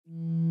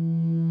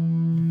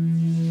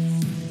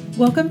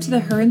Welcome to the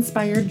Her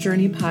Inspired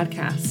Journey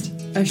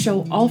podcast, a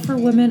show all for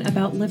women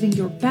about living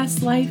your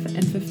best life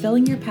and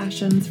fulfilling your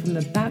passions from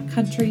the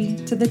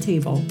backcountry to the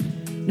table.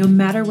 No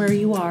matter where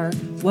you are,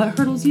 what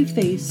hurdles you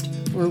faced,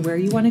 or where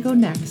you want to go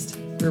next,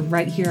 we're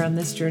right here on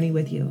this journey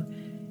with you.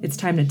 It's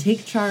time to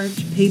take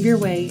charge, pave your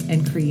way,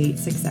 and create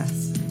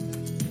success.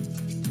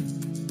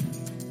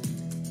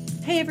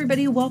 Hey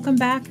everybody, welcome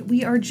back.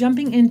 We are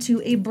jumping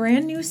into a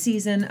brand new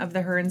season of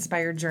the Her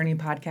Inspired Journey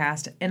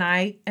podcast, and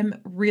I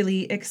am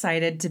really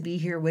excited to be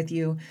here with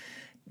you.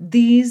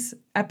 These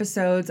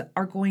episodes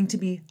are going to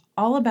be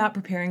all about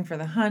preparing for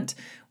the hunt,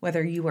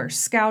 whether you are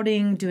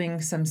scouting, doing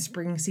some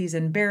spring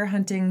season bear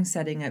hunting,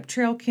 setting up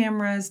trail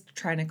cameras,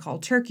 trying to call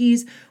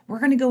turkeys. We're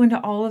going to go into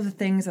all of the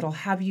things that'll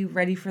have you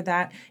ready for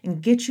that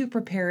and get you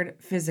prepared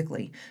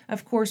physically.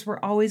 Of course, we're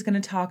always going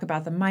to talk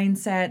about the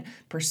mindset,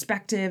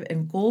 perspective,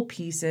 and goal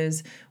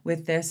pieces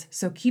with this.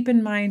 So keep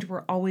in mind,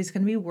 we're always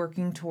going to be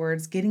working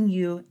towards getting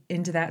you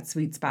into that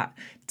sweet spot.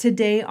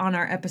 Today on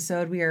our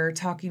episode, we are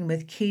talking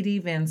with Katie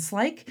Van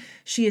Slyke.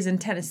 She is in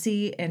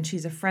Tennessee, and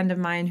she's a friend of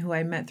mine who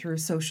I met through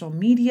social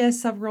media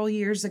several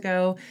years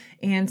ago,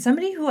 and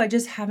somebody who I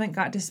just haven't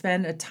got to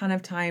spend a ton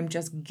of time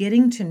just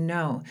getting to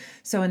know.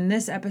 So in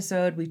this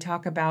episode, we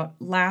talk about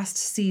last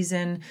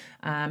season.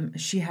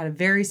 She had a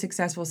very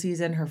successful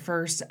season, her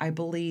first, I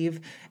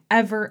believe,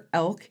 ever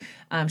elk.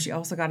 She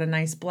also got a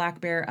nice black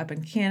bear up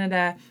in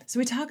Canada. So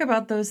we talk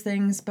about those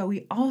things, but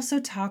we also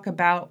talk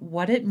about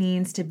what it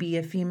means to be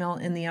a female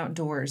in the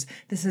outdoors.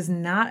 This is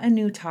not a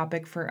new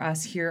topic for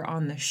us here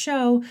on the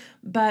show,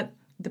 but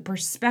the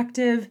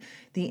perspective,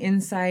 the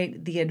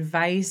insight, the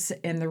advice,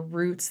 and the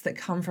roots that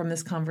come from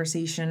this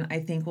conversation, I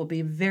think will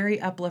be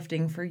very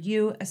uplifting for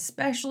you,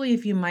 especially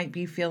if you might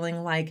be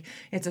feeling like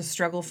it's a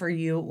struggle for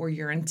you or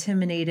you're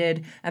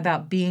intimidated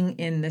about being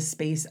in this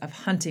space of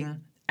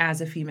hunting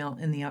as a female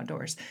in the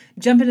outdoors.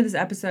 Jump into this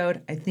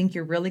episode. I think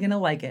you're really going to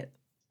like it.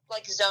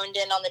 Like zoned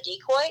in on the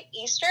decoy.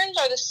 Easterns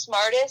are the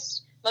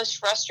smartest, most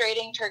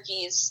frustrating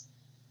turkeys.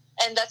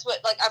 And that's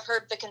what, like, I've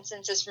heard the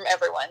consensus from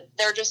everyone.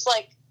 They're just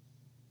like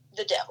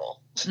the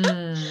devil. But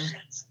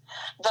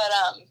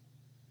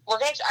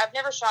I've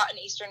never shot an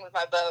Eastern with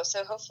my bow,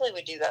 so hopefully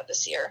we do that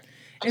this year.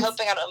 I'm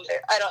hoping I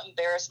don't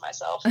embarrass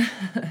myself.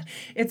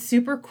 It's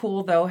super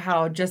cool though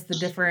how just the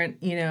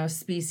different,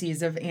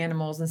 species of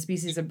animals and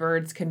species of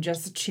birds can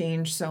just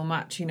change so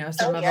much.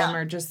 Some of them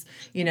are just,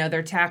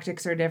 their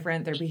tactics are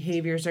different, their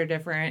behaviors are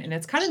different, and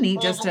it's kind of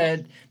neat just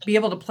to be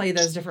able to play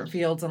those different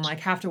fields and like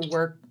have to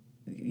work,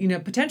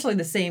 potentially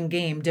the same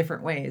game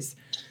different ways.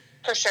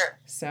 For sure.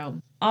 So,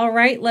 all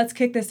right, let's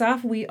kick this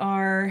off. We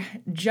are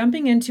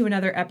jumping into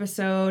another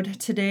episode.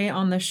 Today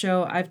on the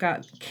show, I've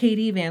got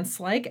Katie Van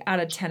Slyke out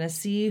of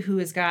Tennessee, who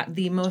has got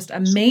the most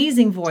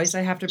amazing voice.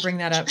 I have to bring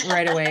that up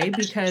right away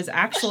because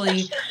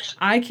actually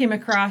I came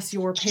across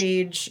your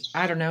page,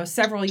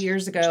 several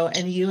years ago,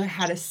 and you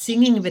had a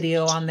singing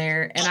video on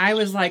there, and I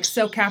was like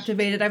so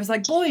captivated. I was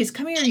like, boys,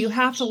 come here. You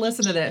have to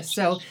listen to this.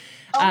 So,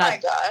 oh my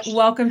gosh.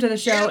 Welcome to the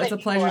show. It's a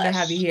pleasure to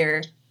have you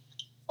here.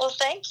 Well,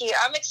 thank you.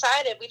 I'm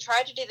excited. We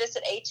tried to do this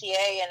at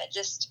ATA, and it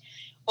just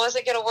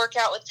wasn't going to work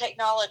out with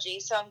technology,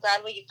 so I'm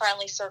glad we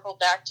finally circled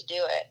back to do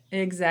it.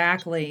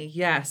 Exactly.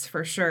 Yes,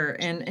 for sure.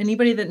 And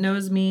anybody that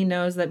knows me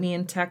knows that me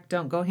and tech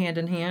don't go hand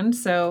in hand,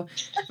 so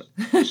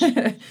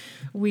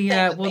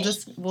we'll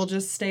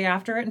just stay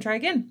after it and try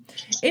again.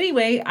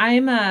 Anyway,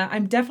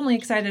 I'm definitely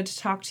excited to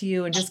talk to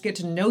you and just get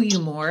to know you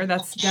more.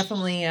 That's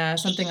definitely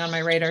something on my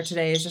radar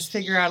today, is just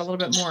figure out a little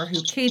bit more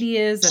who Katie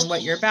is and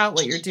what you're about,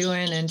 what you're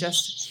doing, and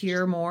just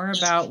hear more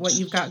about what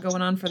you've got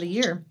going on for the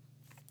year.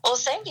 Well,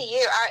 same to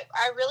you.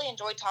 I really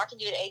enjoyed talking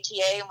to you at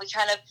ATA, and we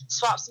kind of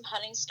swapped some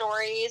hunting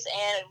stories,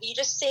 and you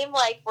just seem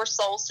like we're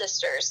soul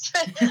sisters.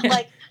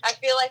 Like, I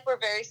feel like we're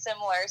very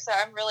similar, so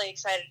I'm really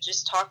excited to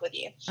just talk with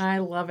you. I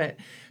love it.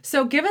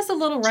 So give us a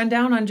little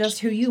rundown on just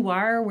who you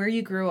are, where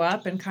you grew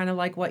up, and kind of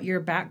like what your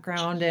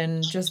background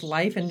and just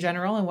life in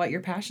general and what your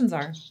passions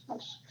are.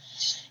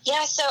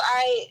 Yeah, so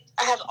I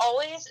have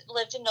always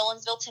lived in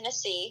Nolensville,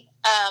 Tennessee.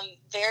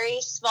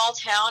 Very small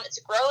town. It's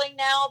growing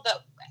now,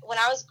 but when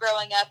I was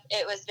growing up,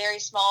 it was very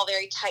small,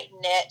 very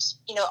tight-knit.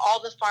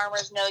 All the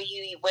farmers know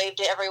you. You wave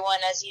to everyone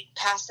as you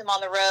pass them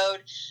on the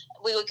road.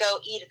 We would go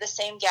eat at the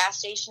same gas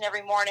station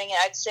every morning, and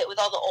I'd sit with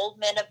all the old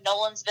men of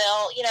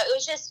Nolensville. It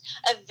was just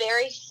a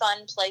very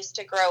fun place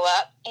to grow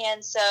up.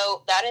 And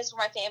so that is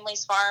where my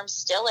family's farm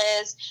still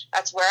is.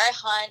 That's where I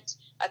hunt.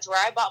 That's where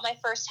I bought my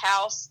first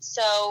house.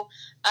 So,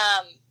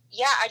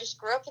 I just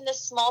grew up in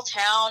this small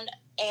town,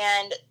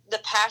 and the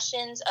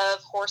passions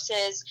of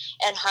horses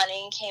and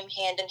hunting came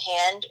hand in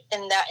hand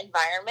in that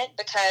environment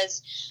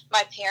because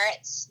my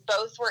parents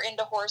both were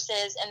into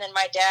horses, and then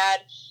my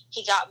dad,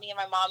 he got me and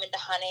my mom into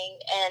hunting,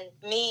 and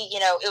me,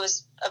 it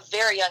was a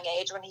very young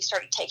age when he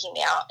started taking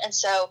me out. And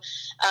so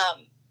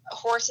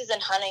horses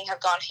and hunting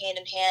have gone hand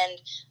in hand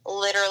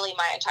literally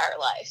my entire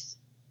life.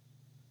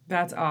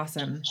 That's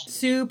awesome.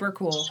 Super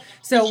cool.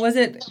 So was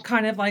it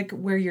kind of like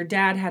where your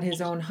dad had his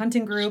own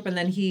hunting group and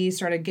then he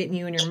started getting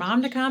you and your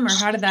mom to come, or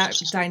how did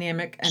that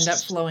dynamic end up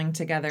flowing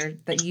together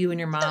that you and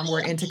your mom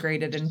were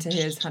integrated into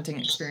his hunting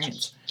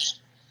experience?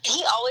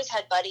 He always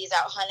had buddies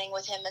out hunting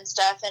with him and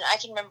stuff. And I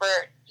can remember,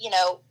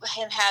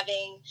 him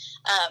having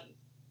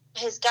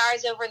his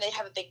guys over, and they'd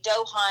have a big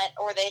doe hunt,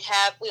 or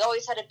we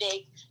always had a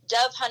big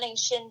dove hunting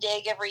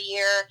shindig every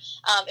year.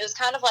 It was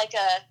kind of like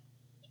a,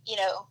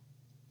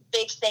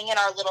 big thing in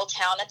our little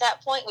town at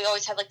that point. We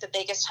always had like the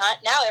biggest hunt.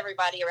 Now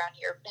everybody around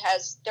here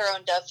has their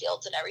own dove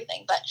fields and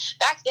everything. But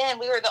back then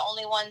we were the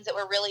only ones that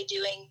were really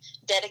doing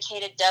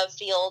dedicated dove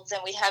fields,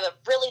 and we'd have a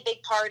really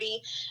big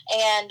party.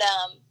 And,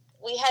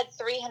 we had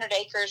 300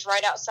 acres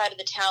right outside of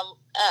the town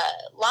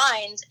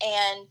lines.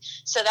 And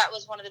so that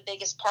was one of the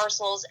biggest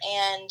parcels.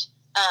 And,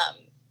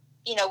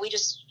 we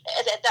just,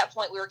 at that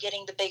point we were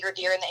getting the bigger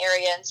deer in the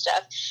area and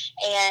stuff.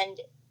 And,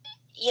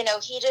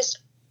 he just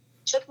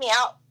took me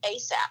out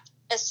ASAP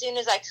as soon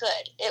as I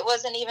could. It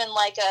wasn't even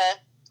like a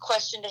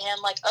question to him,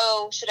 like,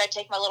 oh, should I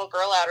take my little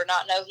girl out or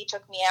not? No, he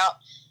took me out,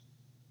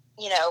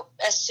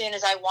 as soon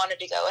as I wanted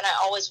to go. And I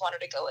always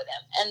wanted to go with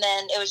him. And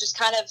then it was just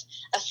kind of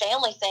a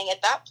family thing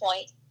at that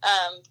point,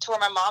 to where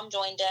my mom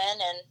joined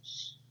in,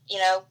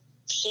 and,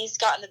 she's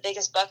gotten the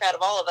biggest buck out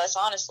of all of us,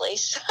 honestly.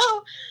 So,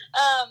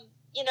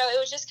 it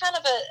was just kind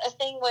of a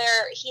thing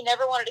where he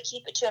never wanted to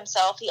keep it to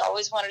himself. He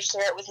always wanted to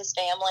share it with his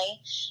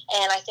family.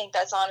 And I think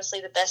that's honestly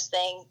the best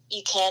thing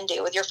you can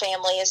do with your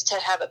family, is to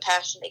have a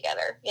passion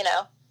together,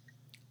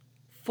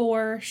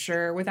 For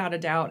sure. Without a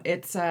doubt.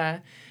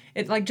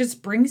 It like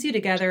just brings you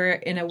together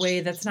in a way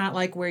that's not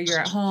like where you're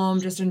at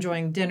home just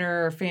enjoying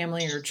dinner or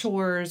family or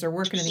chores or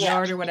working in the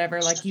yard or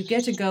whatever. Like you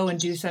get to go and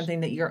do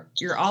something that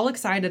you're all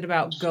excited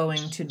about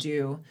going to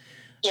do.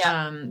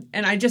 Yeah.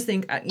 And I just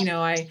think,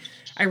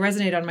 I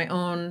resonate on my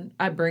own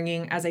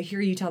upbringing as I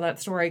hear you tell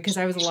that story, because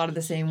I was a lot of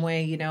the same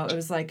way. It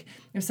was like,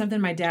 it was something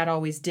my dad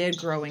always did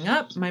growing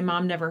up. My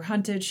mom never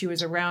hunted. She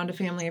was around a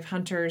family of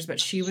hunters, but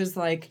she was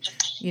like,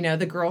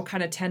 the girl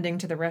kind of tending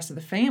to the rest of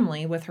the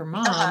family with her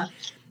mom. Uh-huh.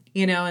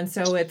 And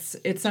so it's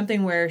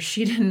something where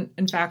she didn't,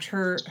 in fact,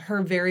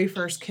 her very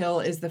first kill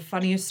is the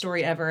funniest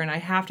story ever. And I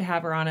have to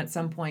have her on at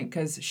some point,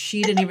 because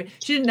she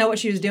didn't know what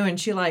she was doing.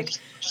 She like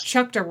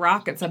chucked a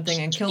rock at something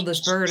and killed this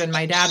bird. And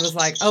my dad was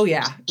like, oh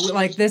yeah,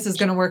 like this is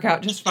going to work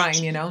out just fine,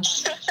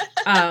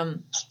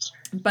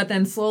 But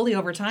then slowly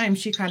over time,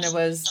 she kind of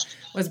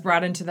was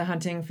brought into the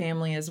hunting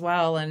family as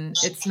well. And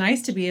it's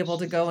nice to be able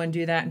to go and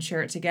do that and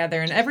share it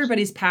together. And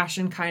everybody's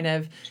passion kind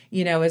of,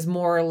 is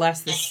more or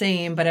less the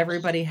same, but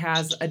everybody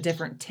has a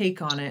different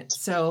take on it.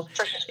 So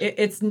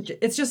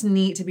it's just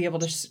neat to be able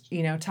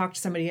to, talk to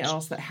somebody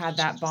else that had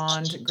that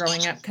bond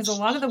growing up. Because a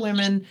lot of the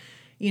women,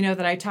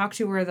 that I talk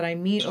to or that I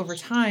meet over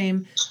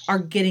time are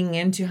getting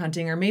into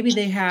hunting, or maybe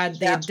they had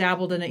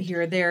dabbled in it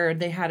here or there.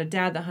 They had a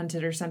dad that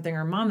hunted or something,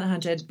 or a mom that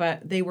hunted,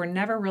 but they were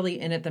never really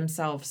in it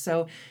themselves.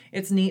 So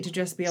it's neat to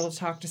just be able to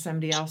talk to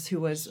somebody else who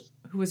was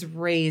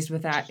raised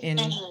with that in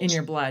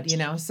your blood,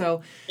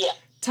 So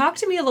talk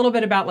to me a little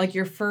bit about like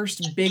your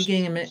first big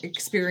game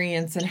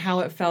experience and how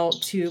it felt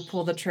to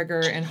pull the trigger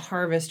and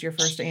harvest your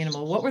first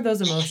animal. What were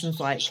those emotions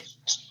like?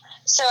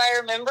 So I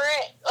remember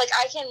it, like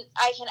I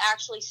can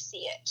actually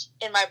see it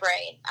in my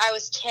brain. I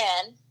was 10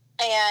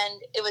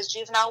 and it was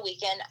juvenile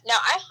weekend. Now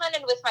I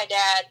hunted with my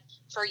dad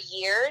for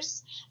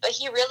years, but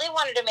he really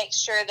wanted to make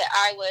sure that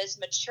I was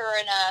mature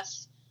enough,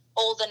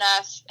 old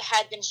enough,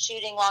 had been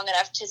shooting long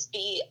enough to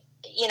be,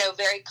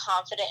 very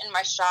confident in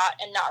my shot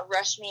and not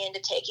rush me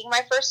into taking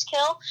my first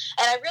kill.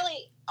 And I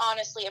really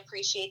honestly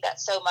appreciate that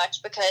so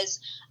much, because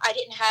I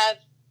didn't have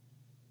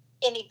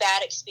any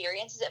bad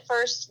experiences at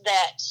first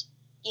that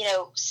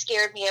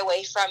scared me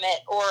away from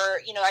it, or,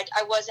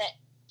 I wasn't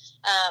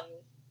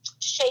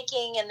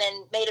shaking and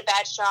then made a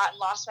bad shot and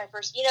lost my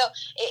first,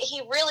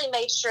 he really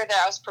made sure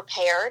that I was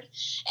prepared.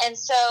 And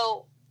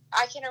so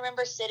I can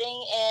remember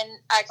sitting in,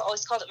 I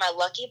always called it my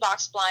lucky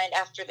box blind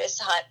after this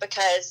hunt,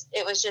 because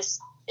it was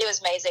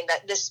amazing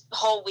that this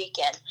whole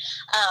weekend,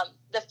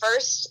 the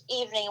first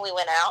evening we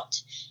went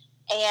out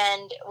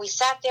and we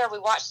sat there, we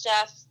watched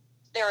stuff.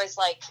 There was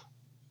like,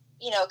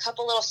 a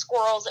couple little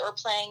squirrels that were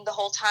playing the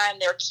whole time.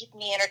 They were keeping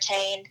me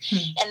entertained.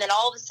 And then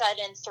all of a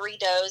sudden 3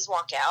 does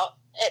walk out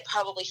at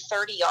probably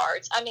 30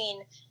 yards. I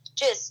mean,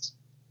 just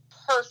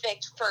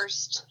perfect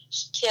first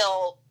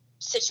kill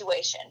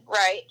situation,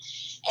 right?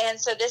 And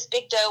so this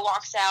big doe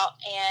walks out,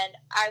 and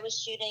I was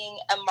shooting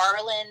a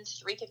Marlin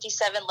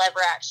 357 lever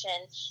action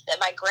that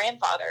my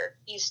grandfather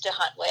used to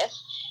hunt with,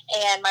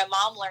 and my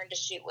mom learned to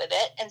shoot with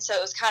it. And so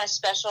it was kind of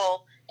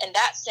special in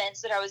that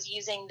sense that I was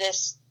using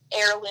this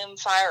heirloom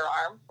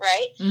firearm,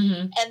 right?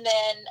 Mm-hmm. And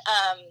then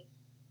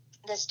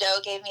this doe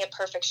gave me a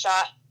perfect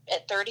shot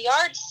at 30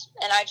 yards,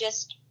 and I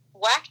just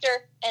whacked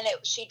her, and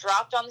she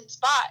dropped on the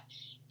spot.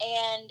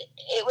 And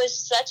it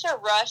was such a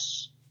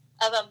rush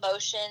of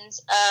emotions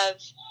of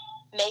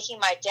making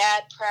my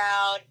dad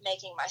proud,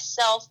 making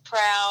myself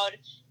proud,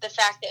 the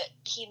fact that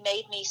he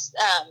made me,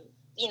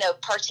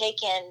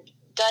 partake in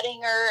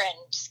gutting her and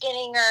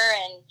skinning her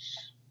and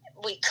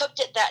we cooked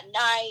it that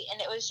night,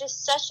 and it was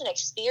just such an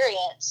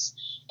experience.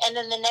 And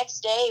then the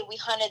next day we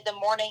hunted the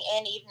morning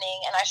and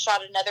evening, and I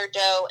shot another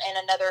doe and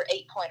another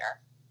 8-pointer.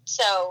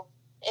 So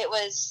it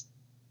was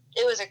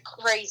a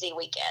crazy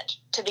weekend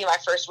to be my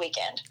first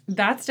weekend.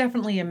 That's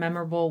definitely a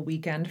memorable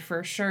weekend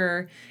for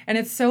sure. And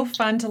it's so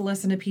fun to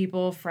listen to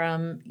people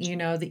from,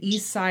 the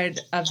east side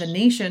of the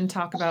nation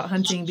talk about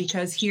hunting,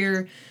 because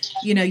here,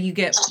 you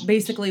get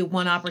basically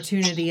one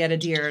opportunity at a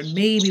deer,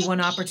 maybe one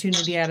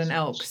opportunity at an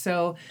elk.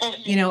 So,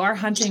 our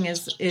hunting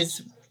is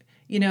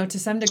to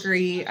some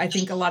degree, I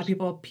think a lot of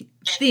people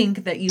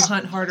think that you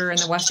hunt harder in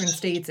the Western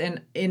states,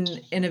 and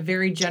in a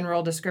very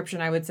general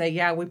description, I would say,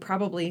 yeah, we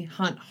probably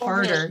hunt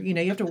harder. You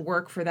have to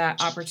work for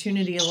that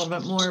opportunity a little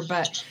bit more,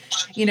 but,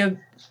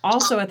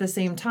 also at the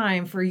same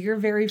time, for your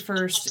very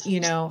first,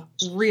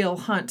 real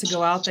hunt to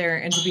go out there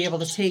and to be able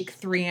to take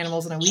 3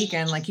 animals in a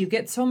weekend, like you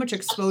get so much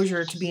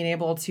exposure to being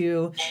able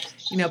to,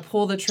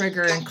 pull the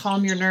trigger and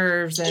calm your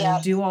nerves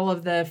and do all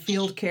of the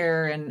field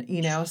care and,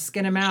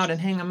 skin them out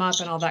and hang them up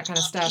and all that kind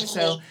of stuff.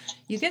 So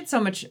you get so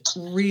much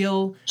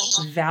real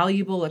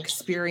valuable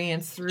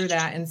experience through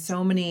that, and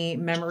so many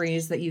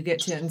memories that you get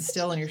to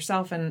instill in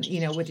yourself and,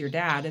 with your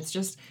dad.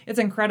 It's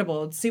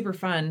incredible. It's super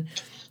fun.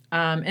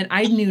 And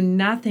I knew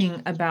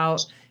nothing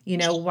about,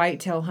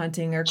 whitetail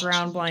hunting or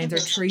ground blinds or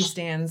tree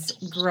stands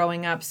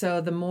growing up. So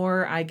the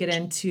more I get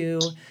into,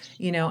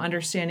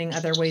 understanding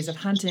other ways of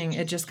hunting,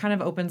 it just kind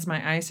of opens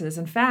my eyes to this.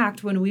 In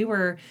fact, when we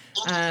were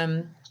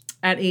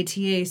at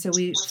ATA, so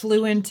we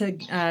flew into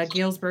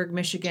Galesburg,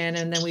 Michigan,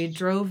 and then we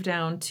drove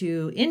down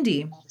to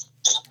Indy.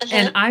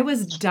 And I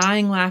was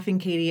dying laughing,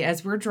 Katie,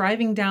 as we're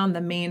driving down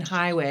the main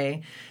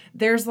highway.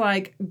 There's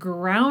like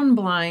ground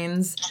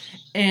blinds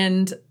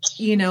and,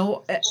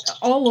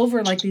 all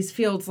over like these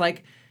fields,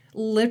 like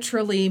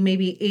literally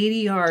maybe 80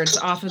 yards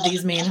off of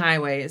these main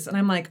highways. And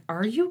I'm like,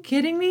 are you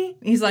kidding me?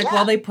 He's like,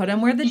 well, they put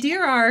them where the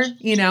deer are,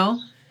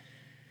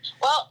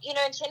 Well, in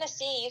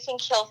Tennessee, you can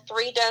kill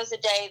 3 does a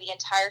day the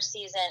entire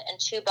season and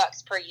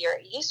 $2 per year.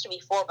 It used to be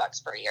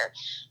 $4 per year.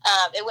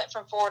 It went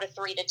from 4 to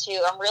 3 to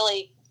 2. I'm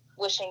really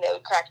wishing they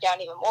would crack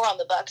down even more on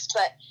the bucks,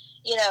 but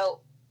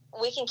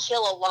we can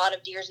kill a lot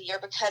of deers a year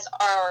because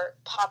our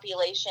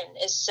population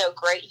is so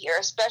great here,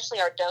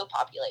 especially our doe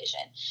population.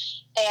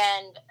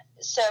 And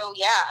so,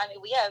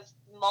 we have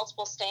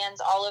multiple stands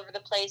all over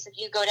the place. If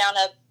you go down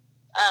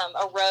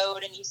a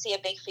road and you see a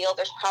big field,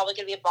 there's probably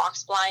going to be a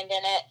box blind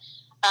in it.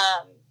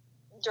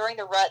 During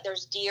the rut,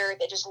 there's deer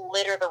that just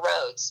litter the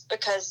roads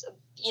because,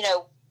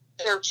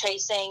 they're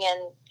chasing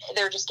and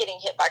they're just getting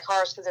hit by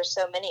cars because there's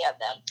so many of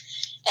them.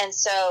 And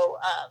so,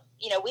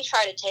 we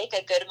try to take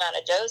a good amount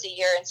of does a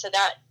year. And so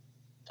that,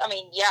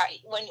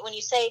 when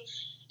you say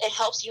it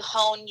helps you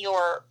hone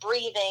your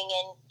breathing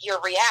and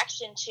your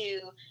reaction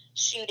to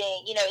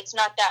shooting, it's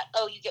not that,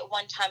 you get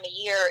one time a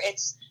year.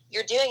 It's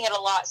you're doing it a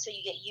lot, so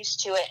you get used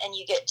to it and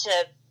you get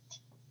to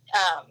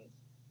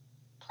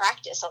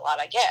practice a lot,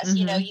 I guess.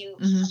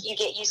 Mm-hmm. You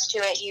get used to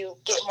it, you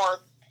get more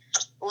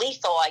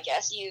lethal, I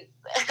guess.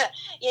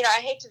 I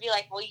hate to be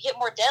like, well, you get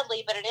more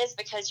deadly, but it is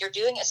because you're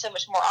doing it so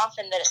much more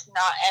often that it's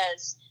not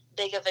as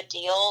big of a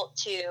deal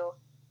to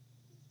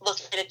look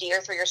at a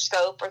deer through your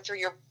scope or through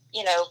your,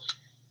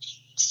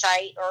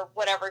 sight or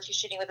whatever, if you're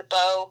shooting with a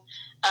bow.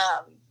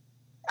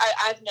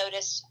 I've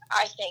noticed,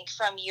 I think,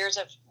 from years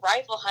of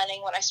rifle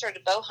hunting, when I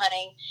started bow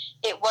hunting,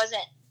 it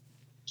wasn't,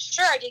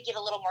 sure, I did get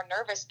a little more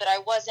nervous, but I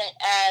wasn't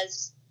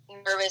as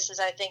nervous as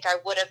I think I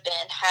would have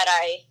been had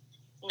I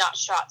not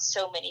shot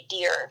so many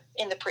deer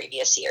in the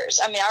previous years.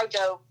 I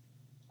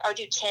would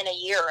do 10 a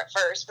year at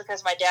first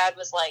because my dad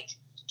was like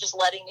just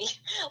letting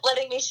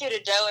me shoot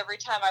a doe every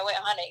time I went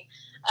hunting.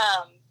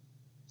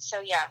 So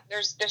yeah,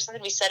 there's something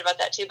to be said about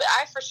that too. But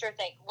I for sure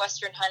think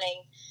Western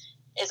hunting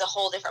is a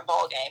whole different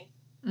ball game.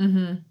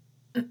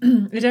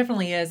 Mm-hmm. It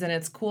definitely is, and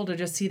it's cool to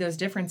just see those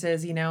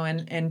differences,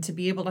 and to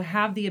be able to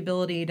have the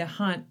ability to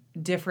hunt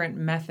different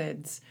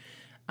methods.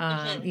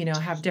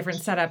 Have different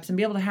setups and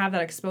be able to have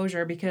that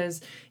exposure,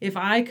 because if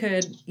I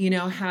could,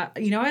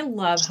 I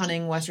love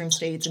hunting Western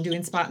states and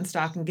doing spot and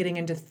stock and getting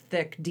into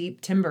thick, deep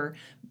timber.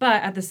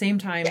 But at the same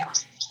time,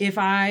 if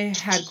I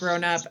had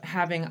grown up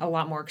having a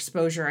lot more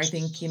exposure, I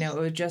think,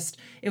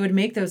 it would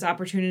make those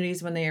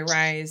opportunities when they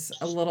arise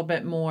a little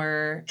bit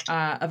more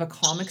of a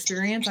calm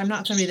experience. I'm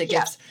not somebody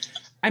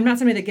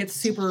that gets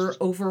super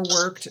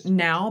overworked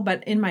now,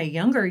 but in my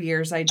younger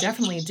years, I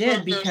definitely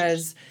did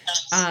because,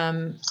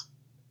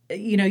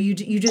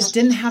 you just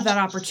didn't have that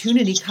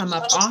opportunity come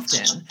up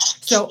often.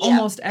 So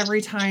almost every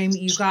time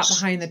you got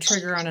behind the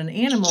trigger on an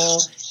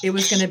animal, it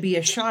was going to be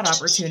a shot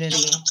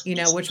opportunity,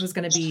 which was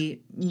going to be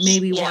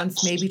maybe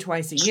once, maybe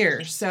twice a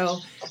year. So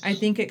I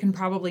think it can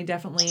probably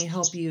definitely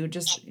help you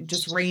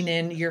just rein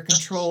in your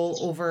control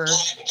over,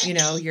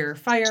 your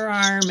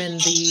firearm and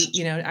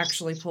the,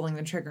 actually pulling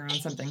the trigger on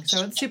something.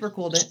 So it's super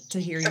cool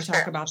to hear you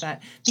talk about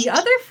that. The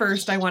other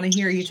first I want to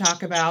hear you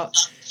talk about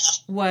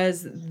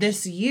was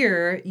this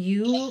year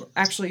you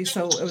actually,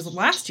 so it was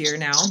last year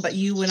now, but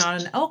you went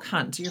on an elk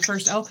hunt, your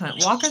first elk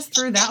hunt. Walk us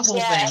through that whole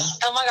thing.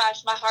 Oh my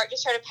gosh, my heart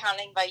just started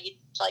pounding by you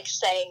like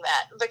saying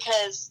that,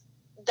 because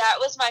that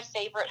was my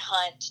favorite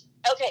hunt.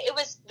 Okay, it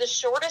was the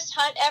shortest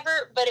hunt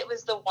ever, but it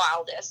was the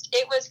wildest.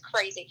 It was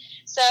crazy.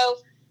 So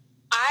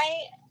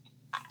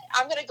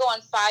I'm going to go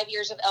on 5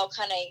 years of elk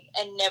hunting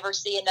and never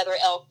see another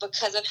elk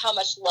because of how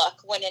much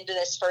luck went into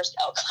this first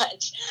elk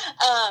hunt.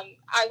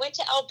 I went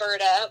to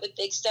Alberta with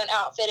Big Stone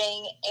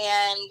Outfitting,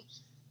 and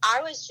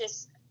I was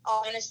just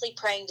honestly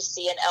praying to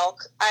see an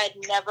elk. I had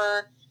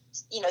never,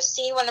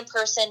 seen one in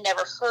person,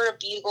 never heard a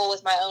bugle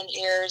with my own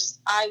ears.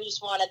 I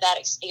just wanted that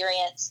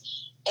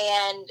experience.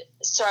 And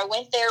so I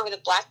went there with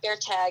a black bear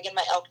tag and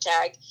my elk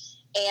tag,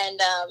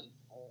 and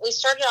we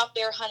started off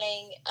bear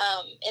hunting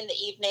in the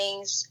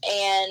evenings,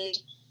 and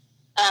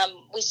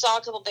we saw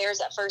a couple bears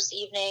that first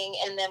evening,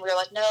 and then we were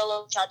like,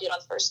 no, let's not do it on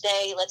the first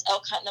day. Let's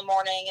elk hunt in the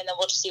morning, and then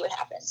we'll just see what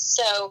happens.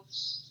 So,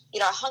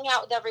 I hung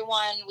out with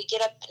everyone. We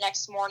get up the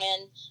next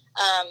morning.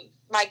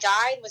 My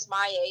guide was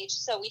my age,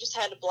 so we just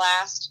had a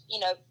blast,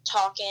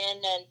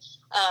 talking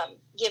and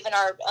giving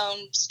our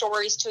own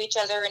stories to each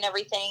other and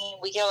everything.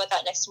 We go with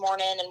that next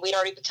morning, and we'd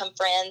already become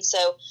friends.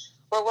 So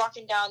we're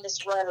walking down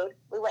this road.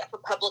 We went for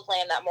public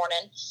land that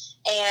morning,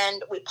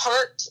 and we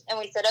parked, and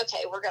we said,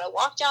 okay, we're going to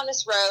walk down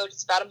this road.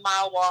 It's about a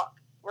mile walk.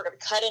 We're going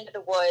to cut into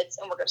the woods,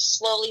 and we're going to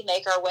slowly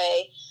make our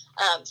way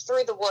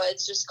through the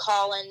woods, just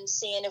calling,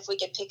 seeing if we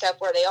could pick up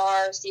where they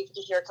are, see if we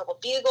could hear a couple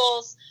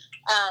bugles.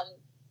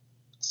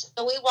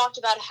 So we walked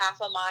about a half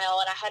a mile,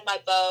 and I had my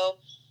bow.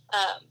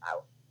 I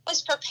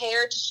was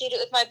prepared to shoot it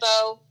with my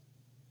bow,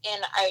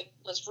 and I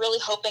was really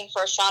hoping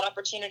for a shot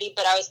opportunity,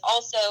 but I was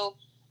also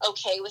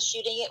okay with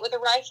shooting it with a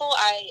rifle.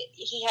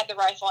 He had the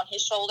rifle on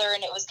his shoulder,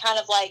 and it was kind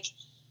of like,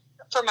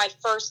 for my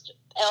first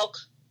elk,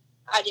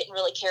 I didn't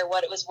really care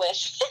what it was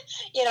with,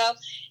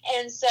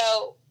 and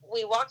so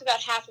we walked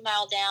about half a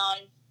mile down,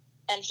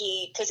 and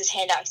he puts his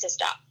hand out and says,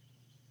 stop.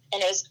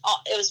 And it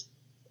was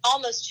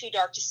almost too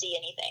dark to see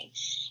anything.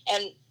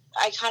 And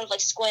I kind of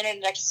like squinted,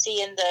 and I could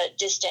see in the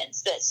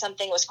distance that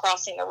something was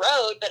crossing the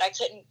road, but I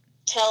couldn't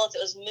tell if it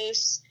was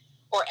moose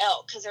or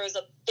elk because there was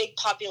a big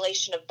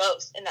population of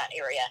both in that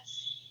area.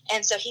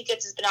 And so he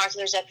gets his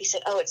binoculars up. He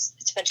said, oh, it's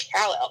a bunch of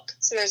cow elk.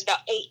 So there's about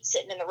 8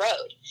 sitting in the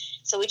road.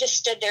 So we just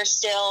stood there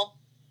still,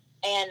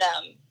 and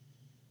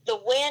the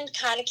wind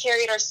kind of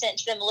carried our scent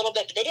to them a little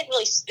bit, but they didn't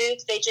really spook.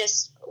 They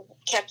just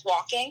kept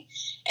walking.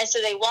 And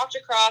so they walked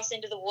across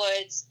into the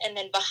woods, and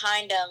then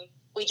behind them,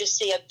 we just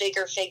see a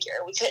bigger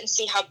figure. We couldn't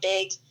see how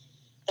big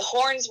the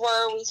horns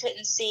were. We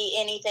couldn't see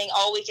anything.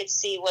 All we could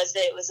see was that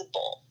it was a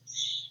bull.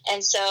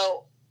 And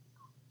so,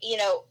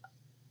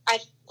 I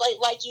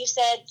like you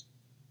said,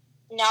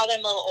 now that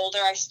I'm a little older,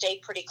 I stay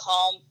pretty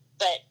calm,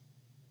 but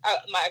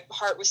my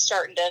heart was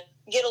starting to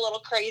get a little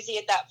crazy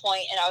at that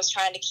point, and I was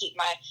trying to keep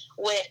my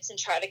wits and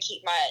try to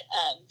keep my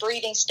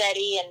breathing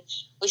steady, and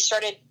we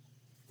started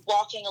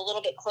walking a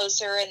little bit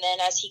closer, and then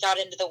as he got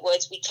into the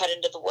woods, we cut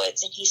into the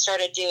woods, and he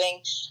started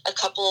doing a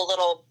couple of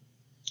little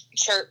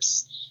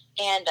chirps,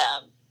 and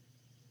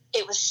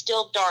it was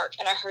still dark,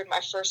 and I heard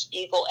my first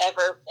bugle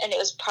ever, and it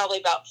was probably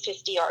about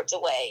 50 yards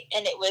away,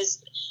 and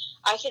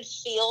I could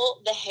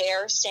feel the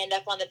hair stand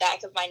up on the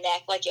back of my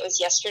neck like it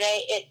was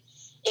yesterday.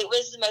 It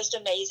was the most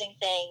amazing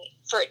thing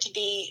for it to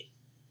be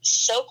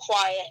so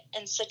quiet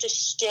and such a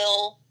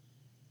still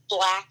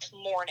black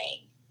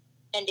morning,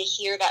 and to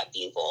hear that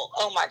bugle.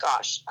 Oh my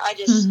gosh.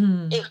 It was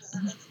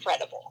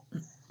incredible.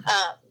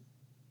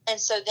 And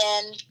so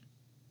then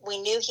we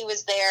knew he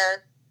was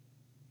there.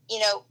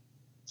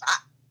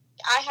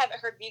 I haven't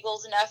heard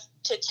bugles enough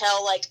to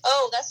tell, like,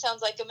 oh, that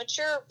sounds like a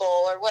mature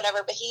bull or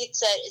whatever. But he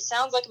said, it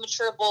sounds like a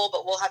mature bull,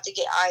 but we'll have to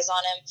get eyes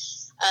on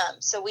him.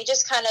 So we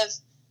just kind of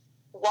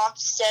walked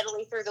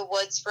steadily through the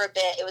woods for a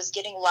bit. It was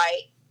getting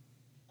light.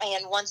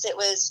 And once it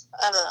was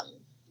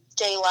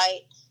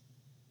daylight,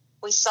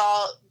 we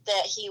saw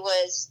that he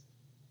was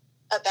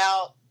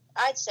about,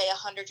 I'd say,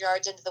 100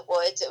 yards into the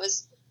woods. It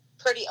was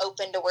pretty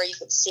open to where you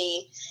could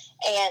see.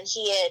 And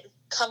he had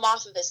come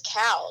off of his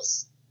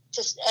cows.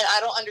 And I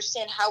don't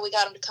understand how we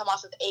got him to come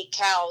off of 8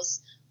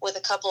 cows with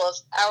a couple of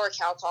our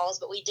cow calls,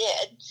 but we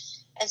did.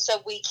 And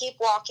so we keep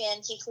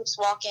walking. He keeps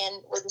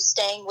walking. We're just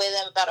staying with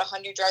him about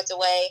 100 yards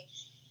away.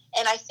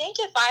 And I think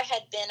if I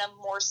had been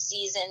a more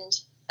seasoned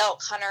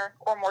elk hunter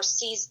or more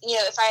seasoned,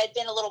 if I had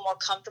been a little more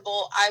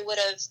comfortable, I would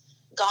have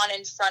gone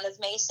in front of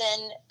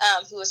Mason,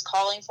 who was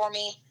calling for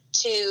me,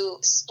 to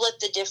split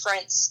the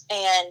difference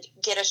and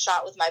get a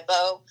shot with my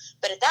bow.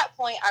 But at that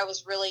point, I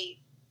was really,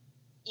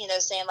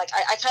 saying, like,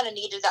 I kind of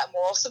needed that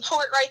moral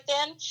support right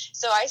then.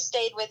 So I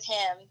stayed with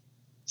him,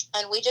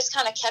 and we just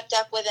kind of kept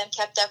up with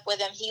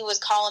him. He was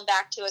calling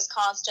back to us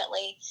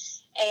constantly.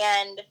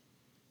 And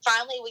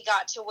finally we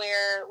got to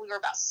where we were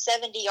about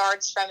 70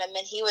 yards from him,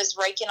 and he was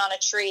raking on a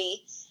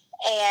tree,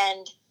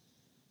 and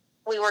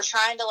we were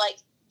trying to, like,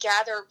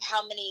 gather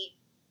how many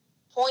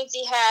points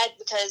he had,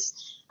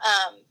 because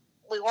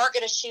we weren't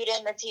going to shoot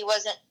him if he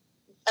wasn't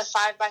a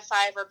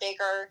 5x5 or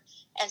bigger.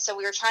 And so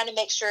we were trying to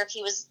make sure if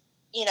he was,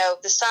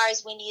 the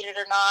size we needed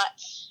or not.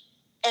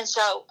 And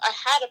so I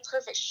had a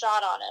perfect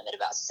shot on him at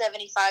about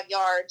 75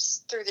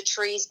 yards through the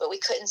trees, but we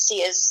couldn't see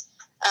his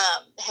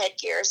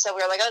headgear. So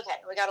we were like, okay,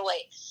 we got to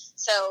wait.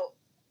 So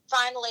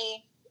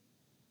finally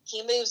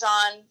he moves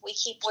on. We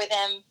keep with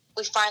him.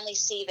 We finally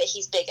see that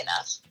he's big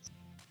enough.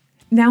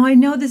 Now, I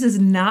know this is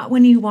not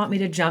when you want me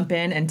to jump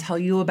in and tell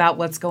you about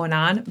what's going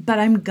on, but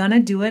I'm gonna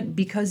do it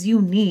because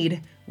you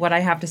need what I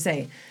have to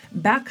say.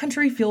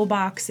 Backcountry Fuel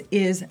Box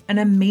is an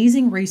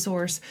amazing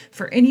resource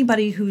for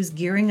anybody who's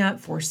gearing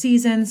up for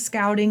season,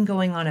 scouting,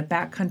 going on a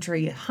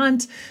backcountry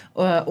hunt,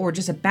 or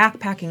just a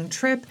backpacking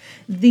trip.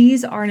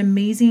 These are an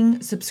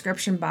amazing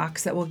subscription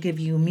box that will give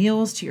you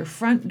meals to your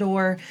front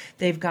door.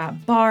 They've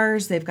got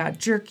bars, they've got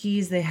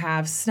jerkies, they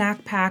have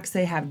snack packs,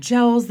 they have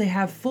gels, they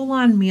have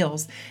full-on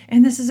meals.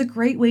 And this is a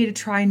great way to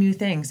try new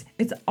things.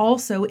 It's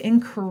also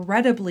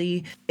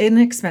incredibly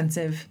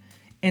inexpensive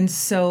and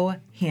so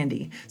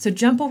handy. So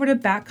jump over to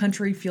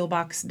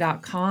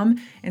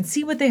backcountryfuelbox.com and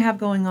see what they have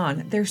going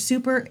on. Their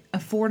super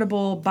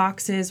affordable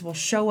boxes will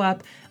show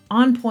up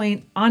on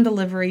point, on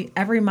delivery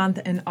every month,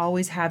 and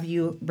always have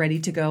you ready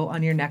to go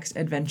on your next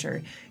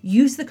adventure.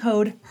 Use the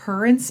code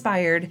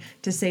HERINSPIRED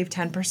to save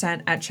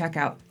 10% at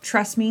checkout.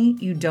 Trust me,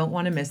 you don't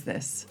want to miss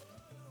this.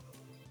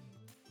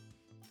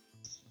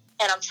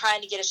 And I'm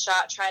trying to get a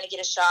shot,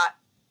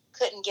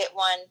 couldn't get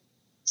one.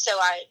 So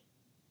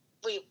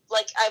we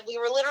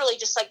were literally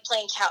just like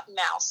playing cat and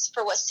mouse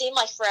for what seemed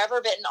like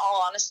forever, but in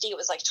all honesty, it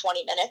was like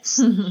 20 minutes.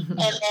 And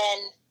then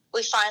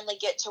we finally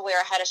get to where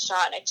I had a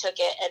shot, and I took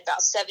it at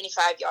about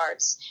 75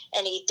 yards.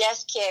 And he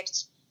death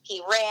kicked,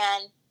 he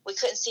ran, we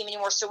couldn't see him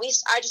anymore. So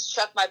I just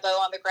chucked my bow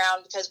on the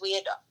ground because we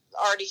had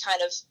already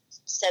kind of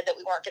said that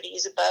we weren't going to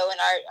use a bow,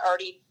 and I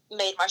already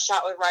made my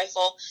shot with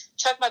rifle.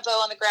 Chucked my bow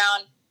on the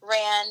ground,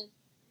 ran,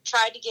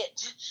 tried to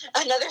get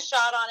another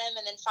shot on him,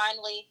 and then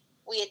finally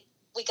we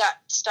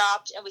got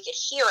stopped and we could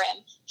hear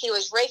him. He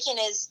was raking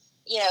his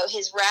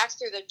rack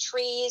through the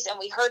trees, and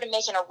we heard him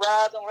making a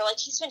rub, and we're like,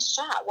 he's been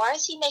shot. Why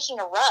is he making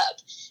a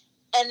rub?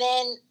 And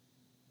then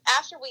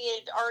after we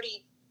had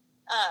already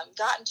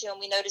gotten to him,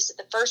 we noticed that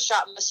the first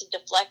shot must have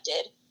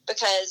deflected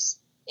because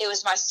it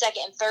was my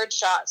second and third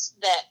shots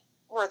that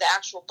were the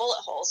actual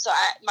bullet holes. So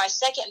my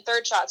second and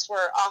third shots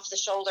were off the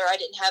shoulder. I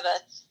didn't have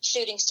a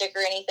shooting stick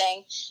or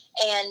anything.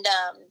 And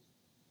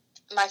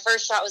my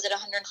first shot was at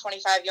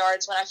 125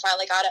 yards when I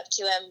finally got up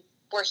to him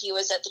where he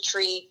was at the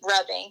tree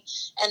rubbing.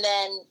 And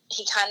then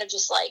he kind of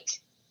just like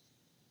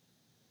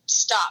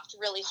stopped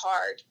really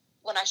hard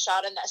when I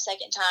shot him that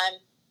second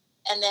time,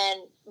 and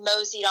then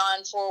moseyed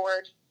on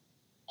forward.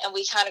 And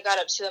we kind of got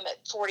up to him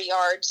at 40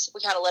 yards.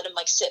 We kind of let him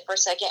like sit for a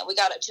second. We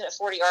got up to him at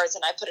 40 yards,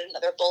 and I put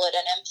another bullet in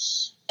him.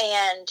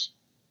 And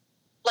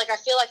like, I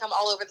feel like I'm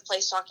all over the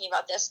place talking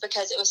about this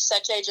because it was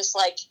such a, just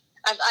like,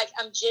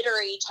 I'm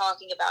jittery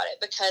talking about it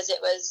because it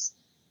was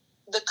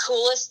the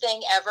coolest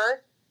thing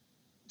ever.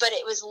 But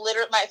it was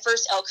literally, my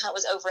first elk hunt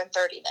was over in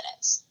 30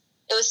 minutes.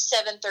 It was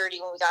 7:30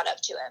 when we got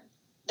up to him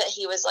that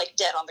he was like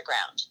dead on the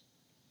ground.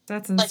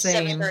 That's insane. Like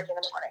 7:30 in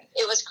the morning.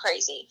 It was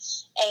crazy.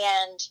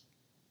 And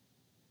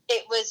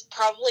it was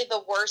probably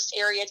the worst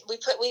area. We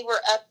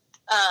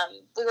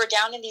were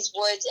down in these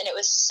woods, and it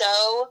was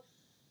so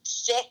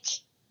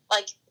thick,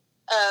 like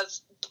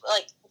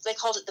they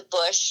called it the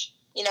bush.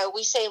 You know,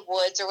 we say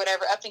woods or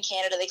whatever. Up in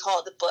Canada, they call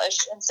it the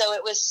bush. And so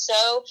it was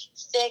so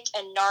thick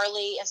and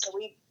gnarly. And so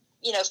we,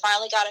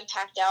 finally got him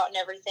packed out and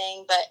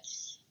everything. But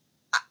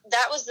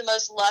that was the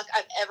most luck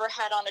I've ever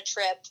had on a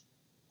trip,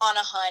 on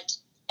a hunt,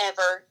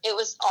 ever. It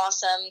was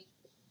awesome.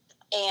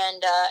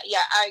 And,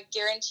 I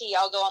guarantee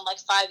I'll go on like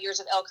 5 years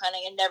of elk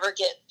hunting and never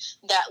get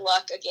that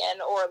luck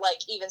again, or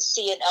like even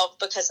see an elk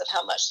because of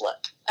how much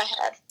luck I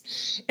had.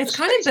 It's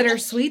kind of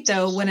bittersweet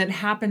though when it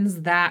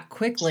happens that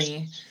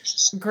quickly.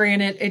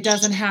 Granted, it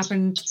doesn't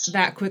happen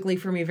that quickly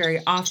for me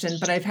very often,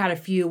 but I've had a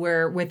few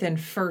where within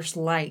first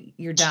light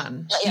you're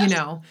done,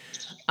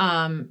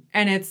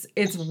 and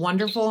it's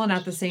wonderful. And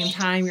at the same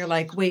time, you're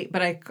like, wait,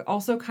 but I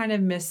also kind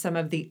of miss some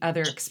of the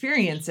other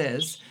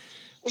experiences.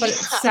 But it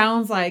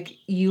sounds like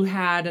you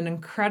had an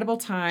incredible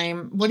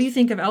time. What do you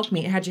think of elk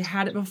meat? Had you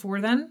had it before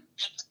then?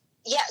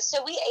 Yeah,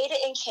 so we ate it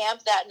in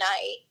camp that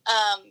night.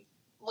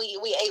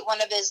 We ate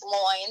one of his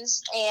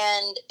loins,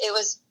 and it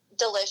was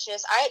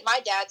delicious. My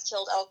dad's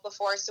killed elk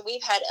before, so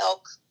we've had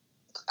elk.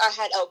 I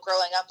had elk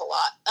growing up a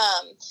lot,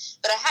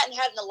 but I hadn't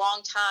had it in a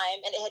long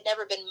time, and it had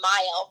never been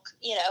my elk,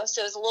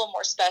 so it was a little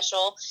more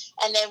special.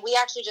 And then we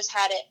actually just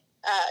had it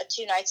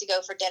 2 nights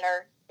ago for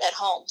dinner at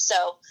home,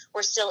 so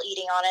we're still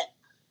eating on it.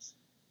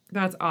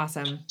 That's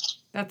awesome.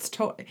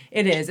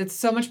 It is. It's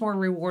so much more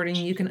rewarding.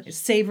 You can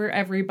savor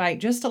every bite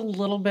just a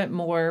little bit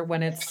more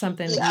when it's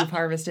something that you've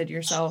harvested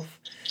yourself.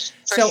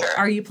 So sure.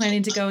 Are you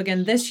planning to go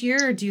again this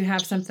year, or do you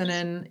have something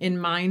in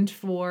mind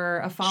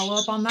for a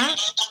follow-up on that?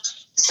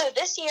 So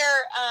this year,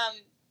 I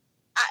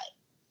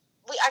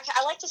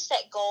like to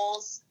set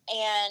goals,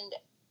 and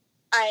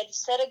I had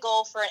set a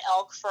goal for an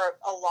elk for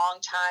a long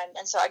time,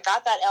 and so I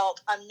got that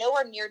elk. I'm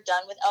nowhere near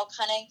done with elk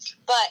hunting,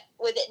 but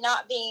with it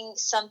not being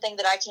something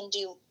that I can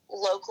do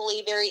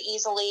locally very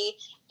easily,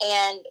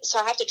 and so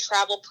I have to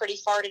travel pretty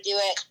far to do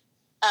it.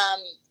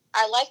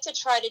 I like to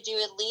try to do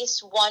at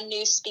least one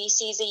new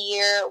species a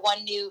year,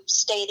 one new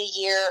state a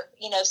year,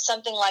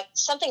 something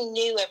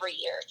new every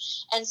year.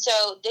 And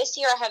so this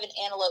year I have an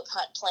antelope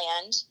hunt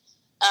planned.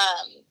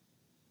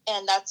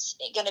 And that's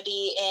going to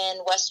be in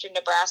western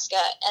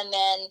Nebraska, and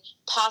then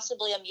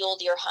possibly a mule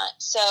deer hunt.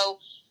 So,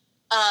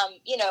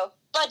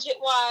 budget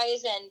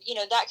wise and,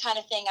 that kind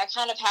of thing, I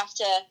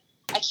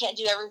can't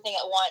do everything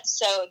at once.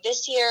 So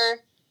this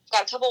year,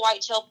 got a couple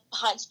whitetail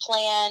hunts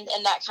planned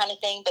and that kind of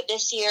thing. But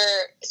this year,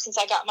 since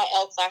I got my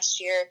elk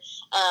last year,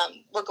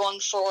 we're going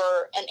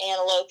for an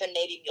antelope and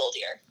maybe mule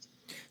deer.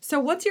 So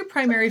what's your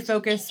primary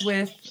focus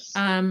with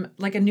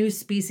like a new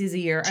species a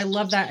year? I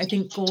love that. I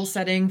think goal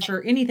setting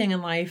for anything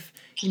in life,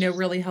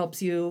 really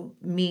helps you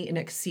meet and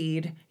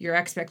exceed your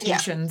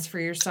expectations for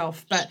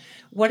yourself. But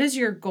what is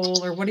your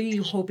goal, or what are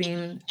you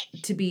hoping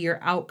to be your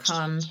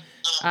outcome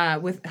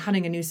with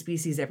hunting a new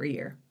species every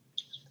year?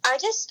 I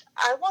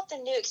want the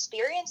new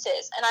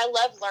experiences, and I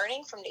love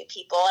learning from new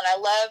people, and I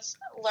love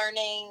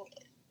learning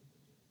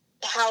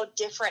how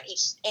different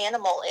each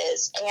animal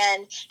is,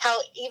 and how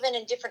even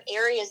in different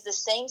areas the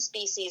same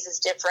species is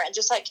different.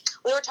 Just like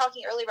we were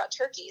talking earlier about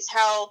turkeys,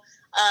 how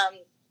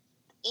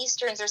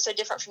Easterns are so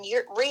different from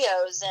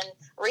Rios, and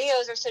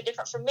Rios are so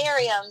different from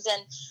Merriam's,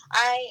 and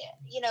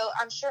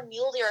I'm sure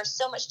mule deer are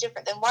so much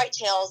different than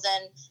whitetails,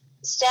 and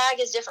stag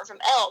is different from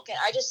elk, and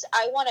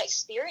I want to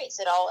experience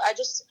it all.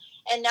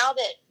 And now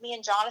that me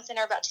and Jonathan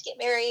are about to get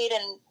married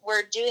and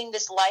we're doing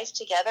this life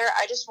together,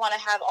 I just want to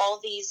have all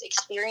of these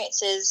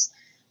experiences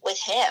with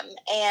him,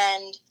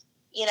 and,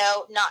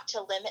 not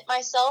to limit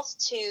myself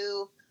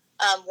to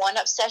one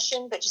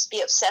obsession, but just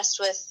be obsessed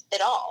with it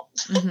all.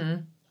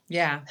 Mm-hmm.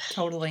 Yeah,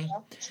 totally.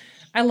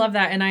 I love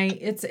that. And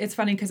it's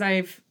funny because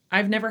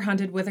I've never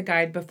hunted with a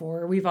guide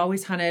before. We've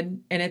always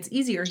hunted, and it's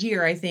easier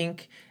here, I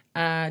think,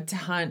 to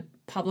hunt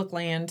public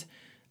land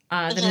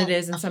than it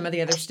is in some of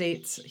the other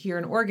states here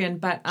in Oregon.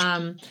 But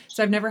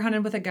so I've never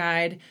hunted with a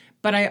guide,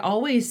 but I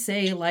always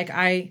say, like,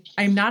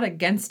 I'm not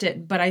against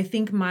it, but I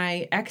think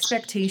my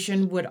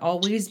expectation would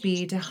always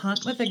be to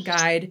hunt with a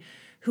guide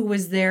who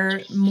was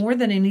there more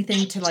than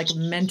anything to like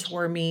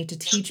mentor me, to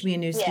teach me a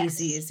new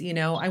species.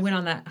 I went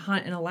on that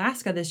hunt in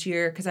Alaska this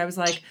year because I was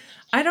like,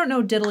 I don't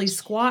know diddly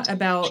squat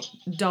about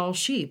Dall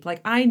sheep.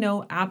 Like, I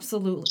know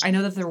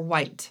that they're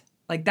white.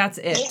 Like, that's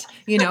it,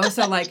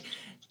 so like,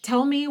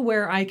 tell me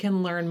where I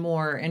can learn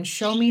more and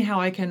show me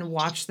how I can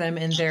watch them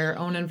in their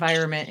own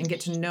environment and get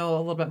to know a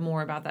little bit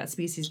more about that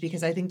species,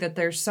 because I think that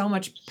there's so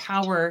much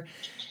power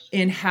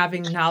in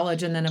having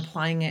knowledge and then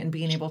applying it and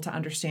being able to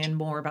understand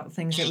more about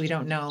things that we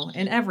don't know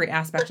in every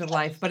aspect of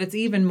life. But it's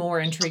even more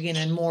intriguing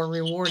and more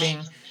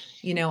rewarding,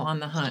 on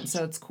the hunt.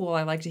 So it's cool.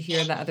 I like to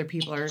hear that other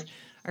people are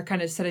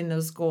kind of setting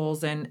those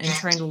goals and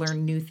trying to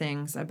learn new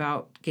things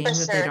about game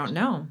that they don't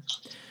know.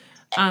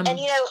 And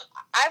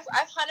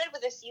I've hunted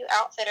with a few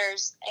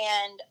outfitters,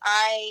 and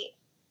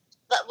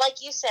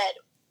like you said,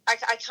 I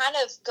kind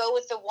of go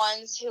with the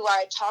ones who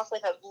I talk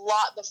with a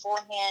lot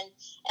beforehand,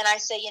 and I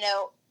say,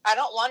 I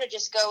don't want to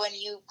just go and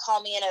you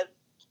call me in a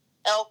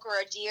elk or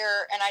a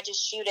deer and I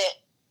just shoot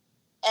it,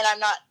 and I'm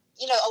not,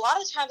 a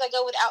lot of times I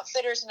go with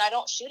outfitters and I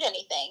don't shoot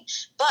anything,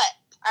 but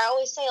I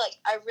always say, like,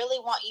 I really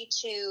want you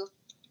to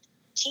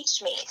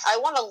teach me. I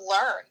want to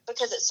learn,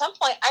 because at some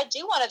point I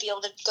do want to be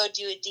able to go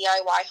do a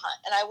DIY hunt,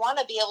 and I want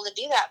to be able to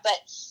do that.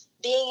 But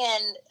being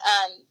in,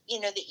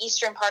 the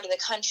eastern part of the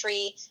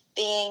country,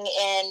 being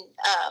in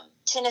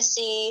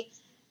Tennessee,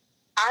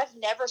 I've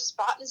never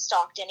spot and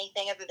stalked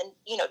anything other than,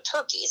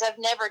 turkeys. I've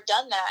never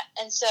done that.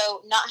 And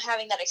so not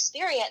having that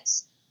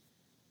experience,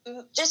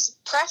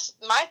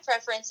 my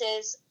preference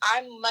is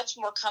I'm much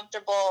more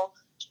comfortable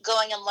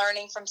going and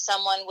learning from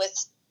someone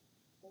with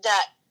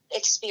that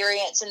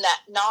experience and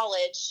that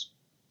knowledge,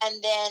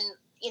 and then,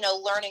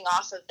 learning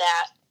off of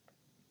that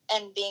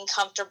and being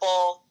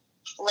comfortable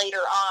later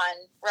on,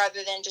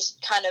 rather than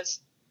just kind of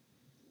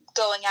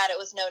going at it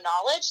with no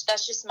knowledge.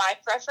 That's just my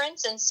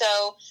preference. And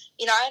so,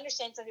 I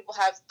understand some people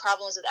have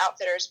problems with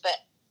outfitters, but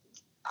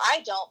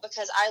I don't,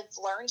 because I've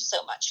learned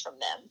so much from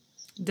them.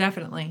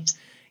 Definitely.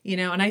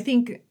 And I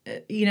think,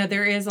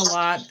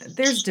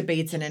 there's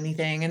debates in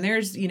anything, and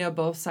there's,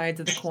 both sides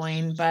of the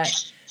coin,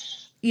 but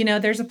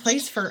there's a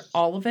place for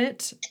all of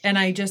it. And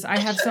I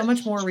have so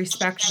much more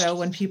respect, though,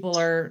 when people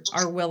are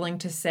willing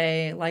to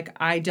say, like,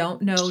 I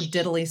don't know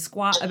diddly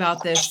squat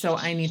about this, so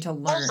I need to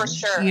learn, for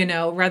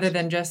sure. Rather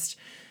than just,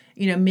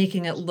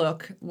 making it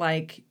look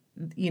like,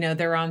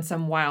 they're on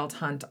some wild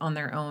hunt on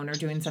their own or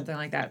doing something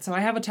like that. So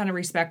I have a ton of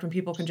respect when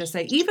people can just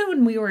say, even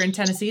when we were in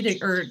in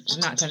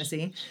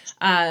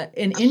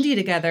Indy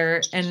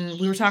together, and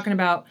we were talking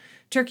about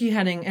turkey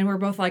hunting, and we're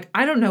both like,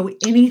 I don't know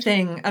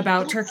anything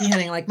about turkey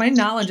hunting. Like, my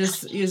knowledge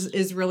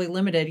is really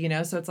limited,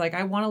 so it's like,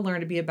 I want to learn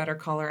to be a better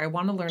caller. I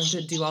want to learn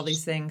to do all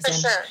these things. For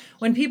and sure.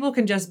 When people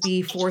can just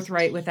be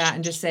forthright with that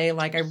and just say,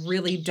 like, I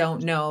really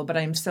don't know, but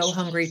I'm so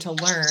hungry to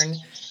learn,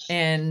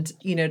 and,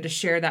 to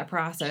share that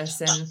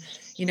process. And,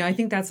 I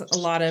think that's a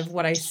lot of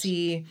what I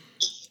see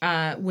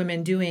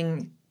women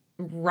doing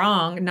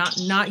wrong,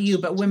 not you,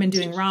 but women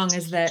doing wrong,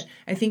 is that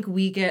I think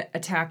we get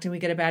attacked and we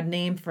get a bad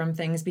name from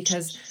things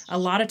because a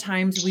lot of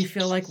times we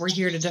feel like we're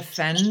here to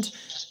defend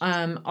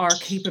our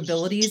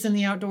capabilities in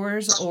the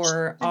outdoors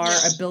or our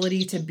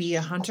ability to be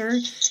a hunter.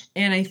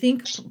 And I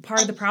think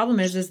part of the problem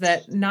is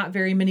that not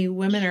very many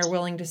women are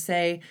willing to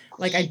say,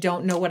 like, I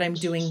don't know what I'm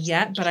doing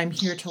yet, but I'm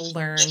here to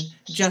learn,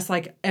 just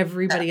like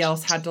everybody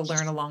else had to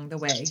learn along the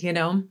way, you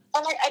know? And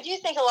I do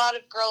think a lot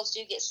of girls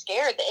do get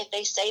scared that if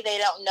they say they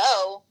don't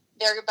know,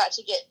 they're about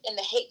to get in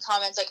the hate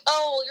comments like,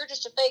 oh, well, you're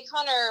just a fake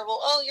hunter. Well,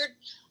 oh,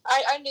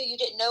 I knew you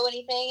didn't know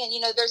anything. And,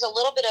 there's a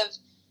little bit of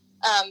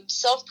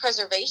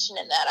self-preservation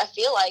in that, I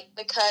feel like,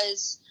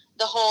 because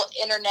the whole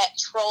internet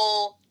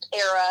troll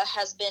era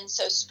has been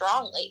so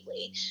strong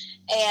lately.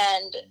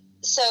 And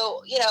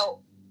so,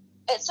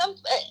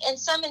 in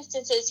some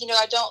instances,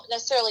 I don't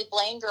necessarily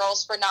blame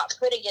girls for not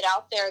putting it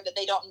out there that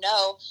they don't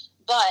know.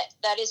 But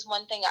that is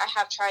one thing I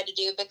have tried to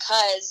do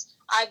because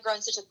I've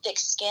grown such a thick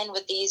skin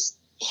with these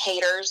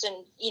haters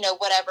and,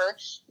 whatever,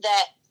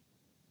 that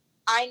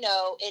I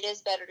know it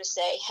is better to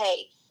say,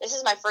 hey, this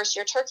is my first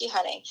year turkey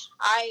hunting.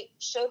 I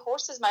showed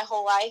horses my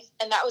whole life,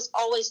 and that was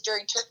always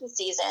during turkey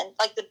season.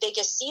 Like, the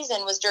biggest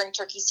season was during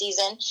turkey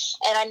season,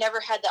 and I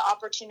never had the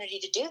opportunity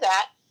to do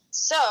that.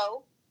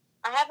 So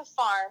I have a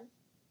farm,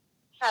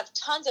 have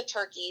tons of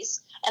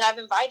turkeys, and I've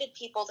invited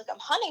people to come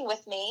hunting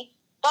with me,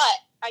 but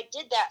I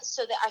did that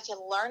so that I can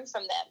learn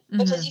from them,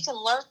 because you can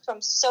learn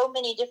from so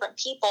many different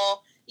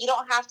people. You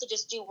don't have to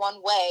just do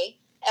one way.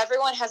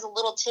 Everyone has a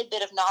little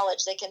tidbit of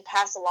knowledge they can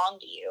pass along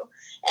to you.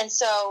 And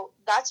so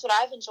that's what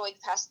I've enjoyed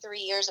the past 3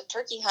 years of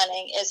turkey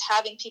hunting, is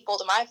having people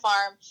to my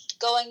farm,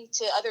 going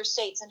to other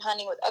states and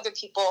hunting with other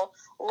people,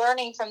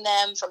 learning from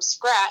them from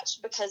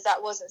scratch, because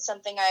that wasn't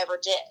something I ever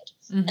did.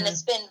 And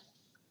it's been,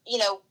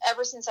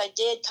 ever since I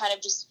did kind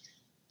of just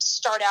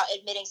start out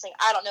admitting, saying,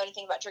 I don't know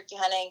anything about turkey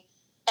hunting,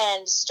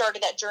 and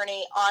started that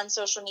journey on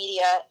social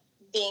media,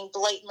 being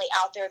blatantly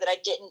out there that I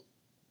didn't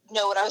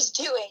know what I was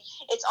doing.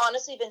 It's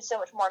honestly been so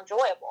much more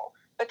enjoyable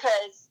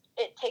because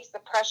it takes the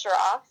pressure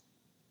off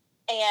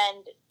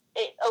and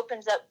it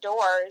opens up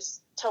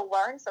doors to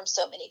learn from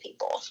so many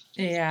people.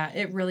 Yeah,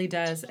 it really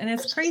does. And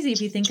it's crazy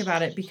if you think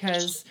about it,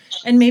 because,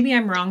 and maybe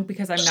I'm wrong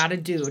because I'm not a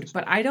dude,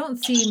 but I don't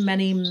see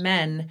many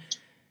men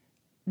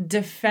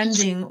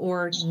defending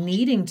or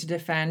needing to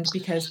defend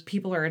because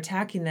people are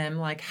attacking them.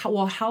 Like, how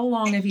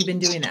long have you been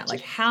doing that?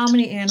 Like, how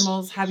many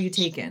animals have you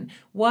taken?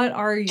 What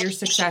are your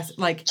success?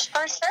 Like,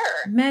 for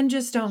sure, men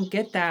just don't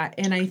get that.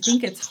 And I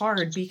think it's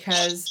hard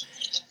because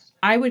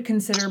I would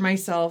consider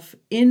myself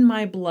in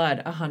my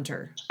blood a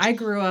hunter. I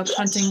grew up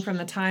hunting from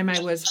the time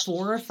I was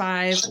 4 or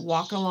 5,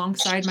 walk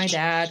alongside my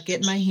dad,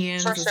 getting my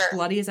hands as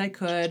bloody as I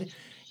could,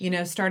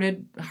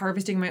 started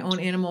harvesting my own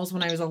animals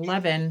when I was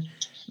 11.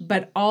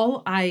 But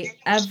all I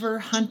ever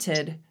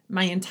hunted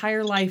my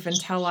entire life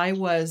until I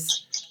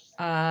was,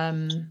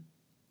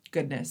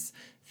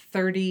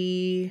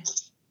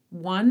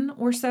 31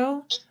 or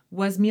so,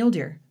 was mule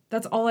deer.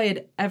 That's all I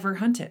had ever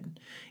hunted,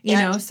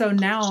 So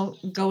now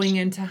going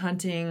into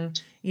hunting,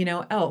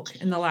 elk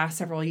in the last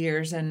several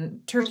years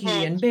and turkey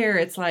and bear,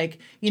 it's like,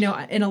 in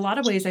a lot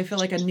of ways I feel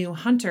like a new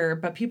hunter,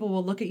 but people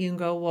will look at you and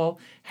go, well,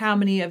 how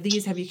many of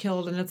these have you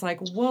killed? And it's like,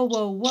 whoa.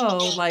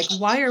 Like,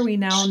 why are we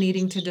now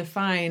needing to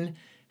define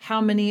how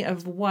many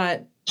of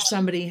what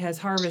somebody has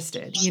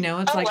harvested?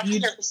 It's like, you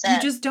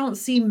just don't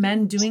see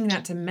men doing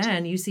that to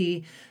men. You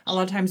see a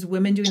lot of times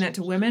women doing that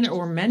to women,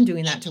 or men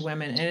doing that to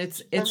women.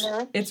 And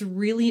it's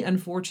really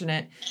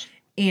unfortunate.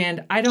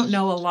 And I don't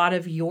know a lot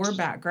of your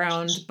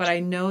background, but I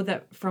know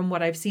that from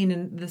what I've seen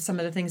in some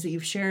of the things that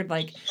you've shared,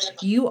 like,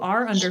 you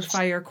are under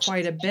fire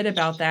quite a bit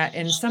about that.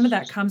 And some of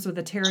that comes with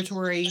the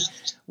territory,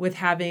 with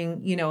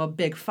having, a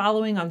big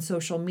following on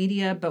social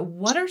media. But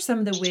what are some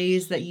of the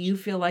ways that you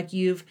feel like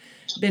you've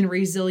been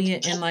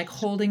resilient in, like,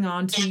 holding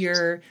on to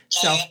your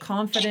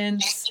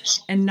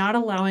self-confidence and not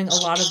allowing a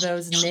lot of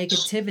those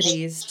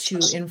negativities to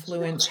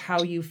influence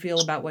how you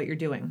feel about what you're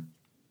doing?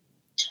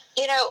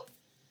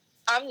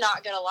 I'm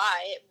not going to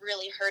lie. It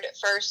really hurt at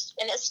first,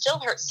 and it still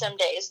hurts some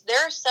days.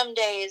 There are some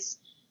days,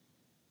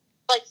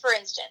 like, for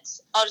instance,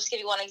 I'll just give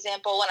you one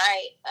example. When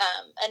I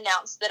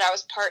announced that I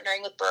was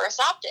partnering with Burris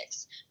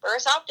Optics.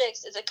 Burris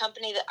Optics is a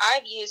company that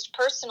I've used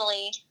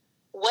personally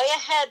way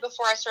ahead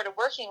before I started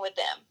working with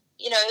them.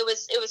 It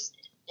was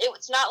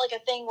not like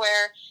a thing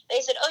where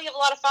they said, oh, you have a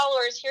lot of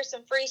followers, here's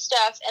some free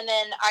stuff, and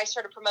then I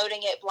started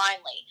promoting it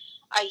blindly.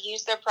 I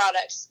used their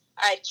products.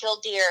 I had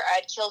killed deer. I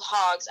had killed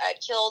hogs. I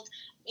had killed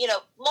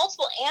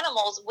multiple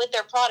animals with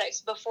their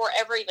products before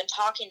ever even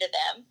talking to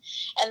them.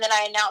 And then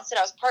I announced that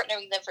I was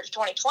partnering with them for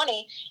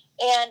 2020.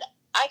 And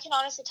I can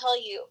honestly tell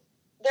you,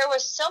 there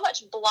was so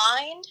much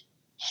blind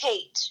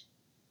hate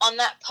on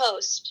that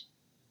post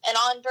and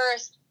on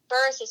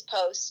Burris's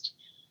post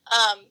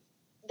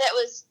that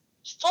was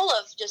full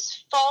of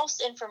just false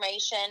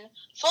information,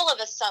 full of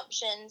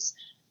assumptions,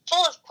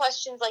 full of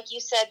questions, like you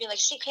said, being like,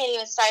 she can't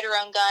even sight her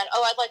own gun.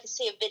 Oh, I'd like to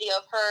see a video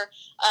of her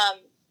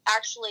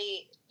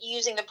actually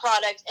using the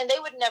product. And they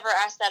would never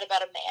ask that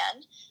about a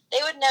man. They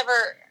would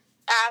never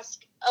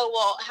ask oh,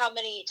 well, how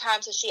many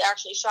times has she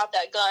actually shot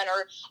that gun?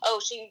 Or, oh,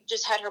 she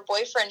just had her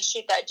boyfriend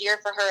shoot that deer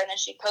for her and then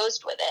she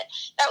posed with it.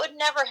 That would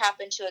never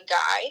happen to a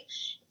guy.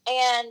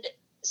 And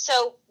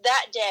so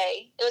that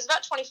day, it was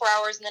about 24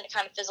 hours and then it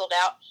kind of fizzled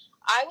out.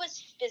 I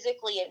was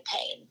physically in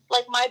pain.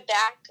 Like, my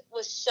back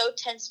was so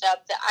tensed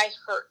up that I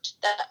hurt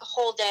that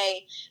whole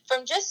day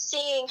from just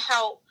seeing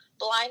how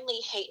blindly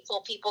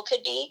hateful people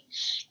could be.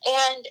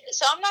 And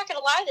so I'm not going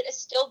to lie that it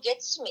still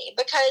gets to me,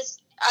 because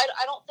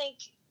I don't think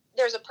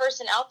there's a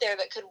person out there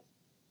that could,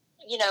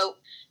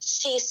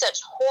 see such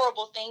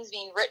horrible things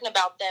being written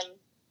about them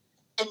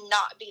and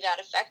not be that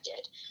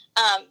affected.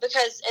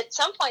 Because at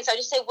some points I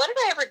just say, what did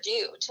I ever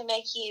do to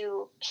make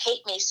you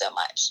hate me so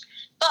much?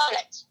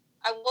 But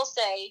I will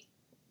say,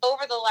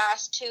 over the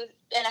last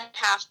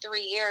 2.5,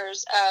 3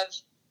 years of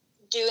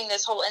doing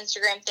this whole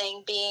Instagram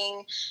thing,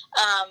 being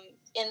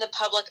in the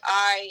public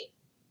eye,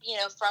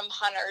 from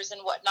hunters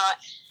and whatnot,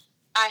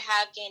 I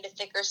have gained a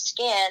thicker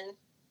skin.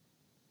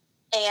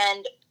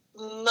 And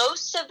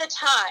most of the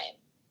time,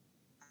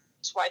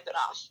 just wipe it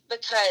off,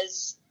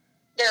 because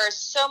there is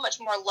so much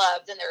more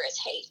love than there is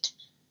hate.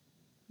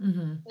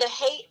 Mm-hmm. The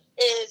hate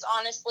is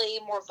honestly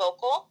more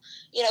vocal.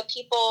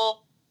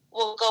 People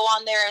will go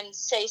on there and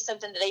say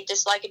something that they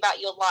dislike about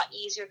you a lot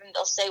easier than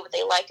they'll say what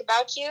they like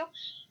about you.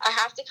 I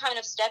have to kind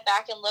of step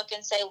back and look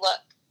and say,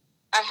 look,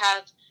 I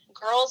have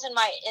girls in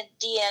my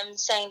DM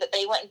saying that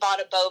they went and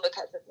bought a bow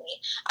because of me.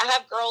 I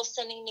have girls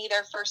sending me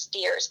their first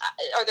deers,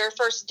 or their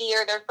first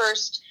deer, their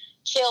first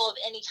kill of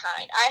any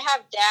kind. I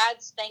have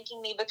dads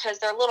thanking me because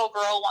their little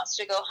girl wants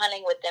to go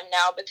hunting with them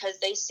now, because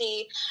they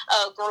see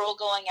a girl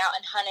going out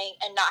and hunting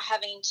and not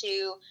having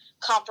to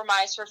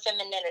compromise her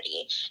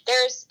femininity.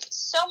 There's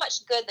so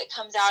much good that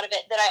comes out of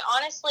it that I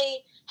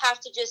honestly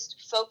have to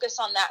just focus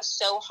on that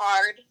so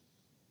hard,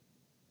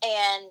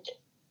 and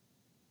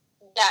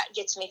that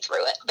gets me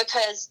through it,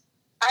 because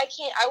I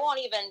won't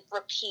even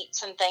repeat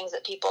some things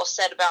that people have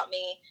said about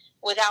me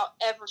without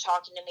ever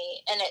talking to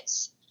me. And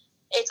it's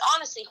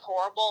honestly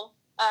horrible.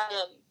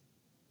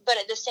 But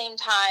at the same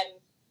time,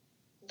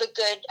 the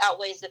good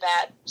outweighs the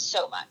bad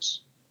so much.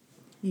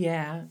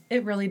 Yeah,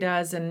 it really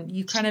does. And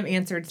you kind of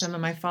answered some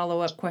of my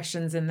follow-up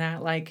questions in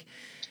that, like,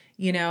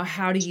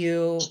 how do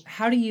you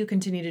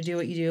continue to do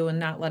what you do and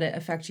not let it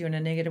affect you in a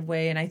negative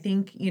way? And I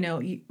think,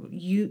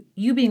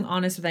 you being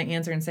honest with that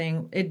answer and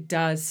saying it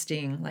does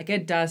sting, like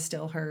it does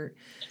still hurt.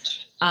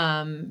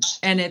 And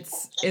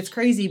it's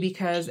crazy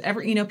because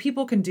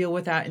people can deal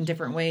with that in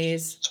different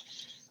ways.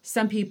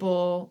 Some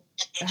people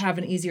have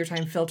an easier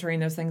time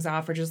filtering those things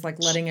off, or just like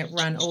letting it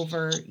run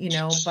over,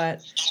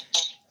 but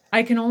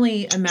I can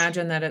only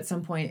imagine that at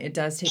some point it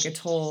does take a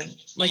toll.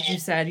 Like you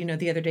said,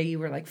 the other day you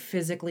were like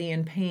physically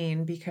in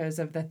pain because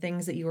of the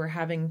things that you were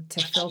having to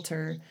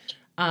filter.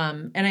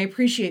 And I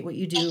appreciate what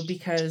you do,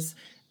 because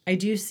I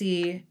do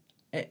see,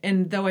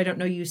 and though I don't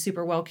know you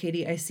super well,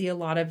 Katie, I see a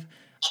lot of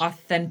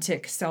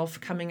authentic self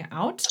coming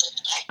out,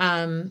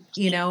 and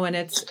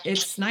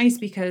it's nice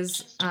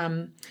because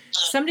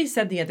somebody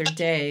said the other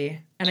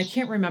day, and I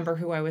can't remember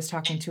who I was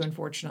talking to,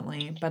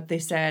 unfortunately, but they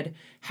said,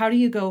 how do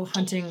you go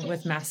hunting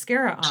with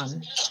mascara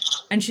on?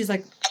 And she's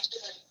like,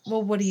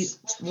 well, what do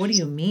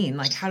you mean?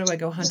 Like, how do I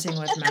go hunting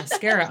with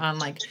mascara on?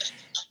 Like,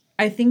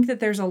 I think that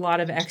there's a lot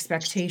of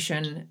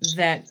expectation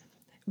that,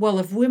 well,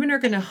 if women are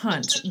going to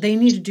hunt, they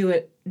need to do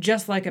it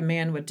just like a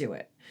man would do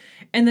it.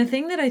 And the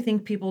thing that I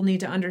think people need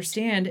to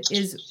understand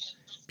is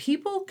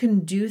people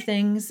can do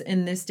things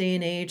in this day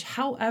and age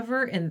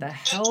however in the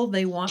hell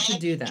they want to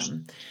do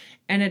them.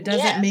 And it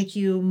doesn't make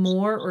you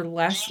more or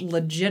less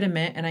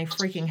legitimate, and I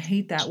freaking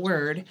hate that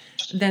word,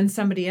 than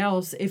somebody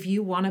else if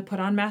you want to put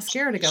on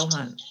mascara to go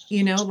hunt.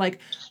 Like,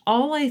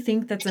 all I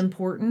think that's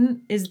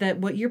important is that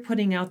what you're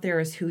putting out there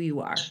is who you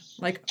are.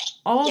 Like,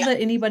 all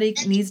that anybody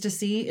needs to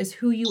see is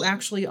who you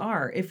actually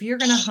are. If you're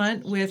going to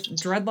hunt with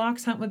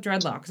dreadlocks, hunt with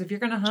dreadlocks. If you're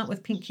going to hunt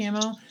with pink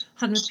camo,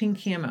 hunt with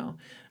pink camo.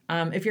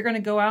 If you're going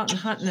to go out and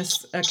hunt in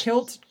a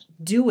kilt,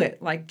 do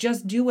it. Like,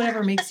 just do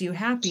whatever makes you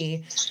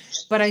happy.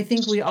 But I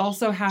think we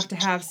also have to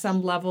have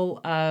some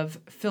level of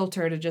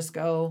filter to just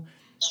go,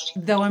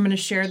 though I'm going to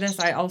share this,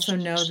 I also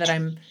know that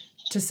I'm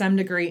to some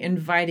degree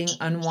inviting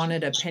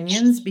unwanted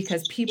opinions,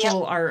 because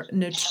people are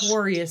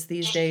notorious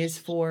these days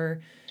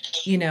for,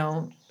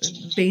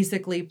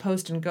 basically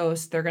post and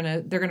ghost. They're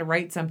going to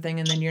write something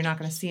and then you're not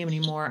going to see them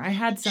anymore. I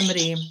had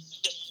somebody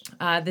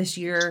this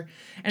year,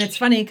 and it's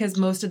funny because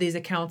most of these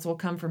accounts will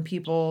come from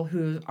people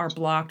who are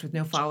blocked with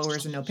no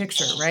followers and no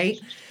picture, right?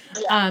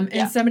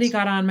 And somebody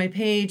got on my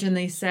page and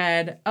they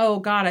said, oh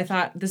God, I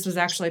thought this was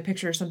actually a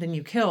picture of something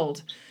you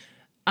killed.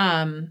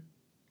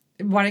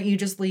 Why don't you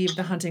just leave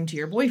the hunting to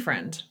your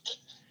boyfriend?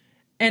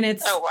 And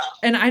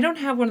and I don't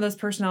have one of those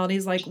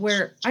personalities like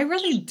where I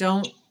really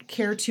don't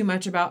care too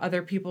much about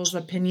other people's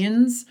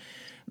opinions,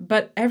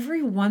 but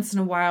every once in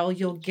a while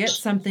you'll get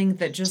something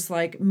that just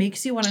like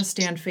makes you want to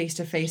stand face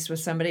to face with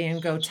somebody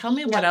and go, tell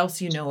me what else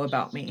you know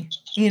about me.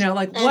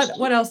 Like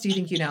what else do you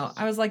think you know?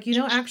 I was like,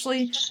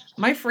 actually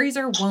my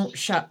freezer won't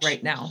shut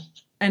right now.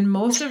 And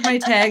most of my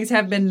tags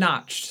have been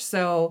notched.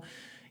 So,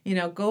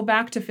 Go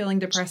back to feeling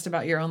depressed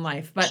about your own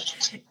life. But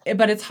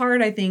it's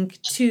hard, I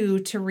think, too,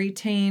 to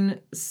retain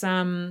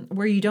some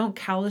where you don't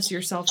callous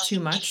yourself too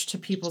much to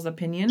people's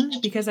opinion,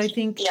 because I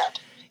think,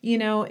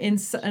 in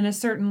a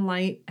certain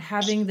light,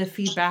 having the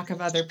feedback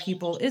of other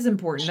people is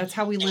important. That's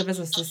how we live as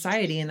a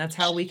society, and that's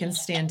how we can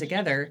stand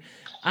together.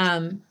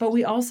 But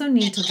we also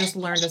need to just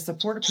learn to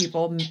support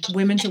people,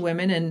 women to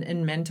women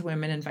and men to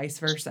women and vice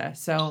versa.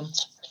 So.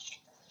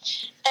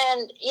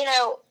 And,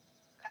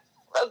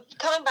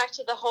 coming back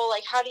to the whole,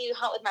 like, how do you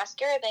hunt with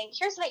mascara thing?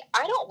 Here's the thing.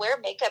 I don't wear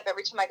makeup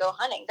every time I go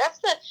hunting. That's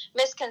the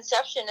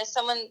misconception, is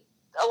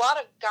a lot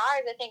of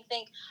guys, I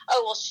think,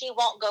 oh, well, she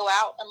won't go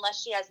out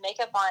unless she has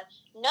makeup on.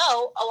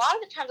 No, a lot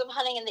of the times I'm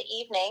hunting in the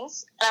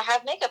evenings and I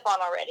have makeup on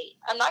already.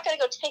 I'm not going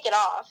to go take it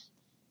off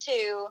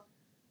to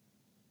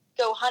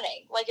go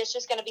hunting. Like, it's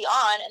just going to be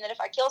on. And then if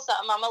I kill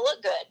something, I'm going to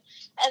look good.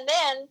 And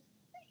then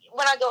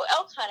when I go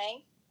elk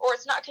hunting, or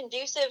it's not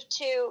conducive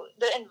to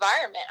the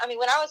environment. I mean,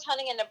 when I was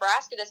hunting in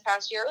Nebraska this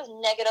past year, it was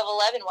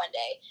 -11 one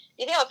day.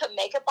 Do you think I would put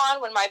makeup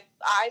on when my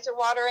eyes are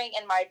watering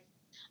and my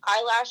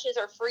eyelashes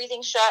are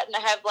freezing shut and I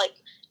have like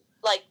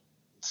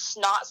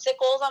snot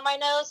sickles on my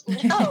nose?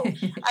 No,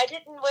 I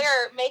didn't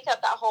wear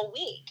makeup that whole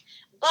week.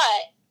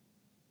 But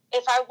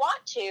if I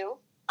want to,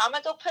 I'm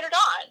going to go put it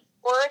on.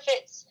 Or if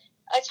it's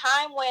a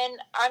time when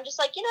I'm just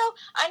like,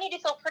 I need to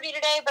feel pretty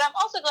today, but I'm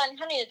also going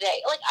hunting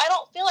today. Like, I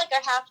don't feel like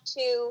I have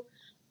to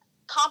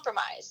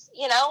compromise,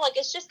 like,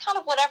 it's just kind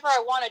of whatever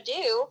I want to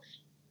do,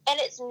 and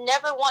it's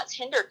never once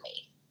hindered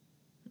me,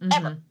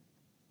 ever.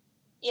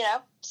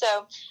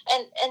 So,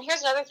 and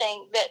here's another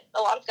thing that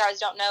a lot of guys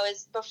don't know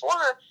is,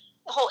 before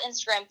the whole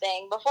Instagram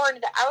thing,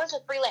 I was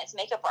a freelance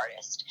makeup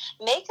artist.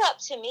 Makeup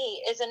to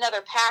me is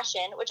another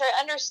passion, which I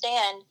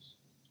understand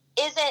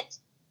isn't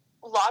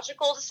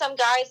logical to some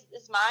guys'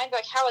 mind.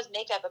 Like, how is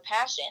makeup a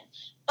passion?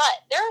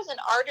 But there is an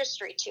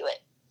artistry to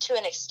it, to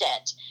an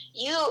extent.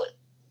 You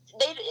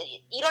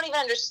don't even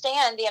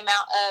understand the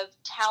amount of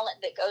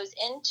talent that goes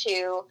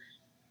into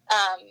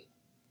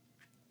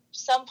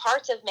some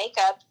parts of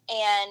makeup.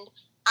 And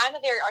I'm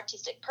a very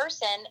artistic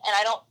person, and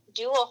I don't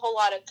do a whole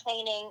lot of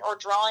painting or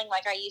drawing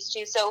like I used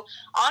to. So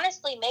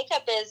honestly,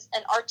 makeup is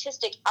an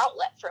artistic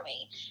outlet for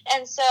me.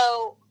 And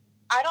so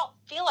I don't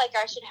feel like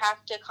I should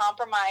have to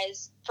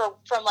compromise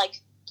from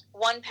like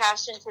one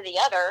passion to the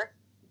other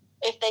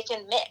if they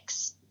can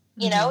mix.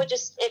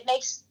 It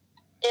makes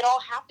it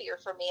all happier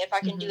for me if I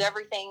can do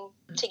everything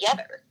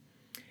together.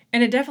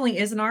 And it definitely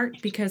is an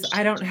art, because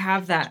I don't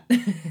have that.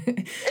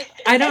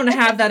 I don't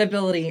have that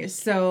ability.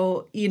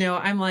 So,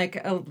 I'm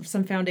like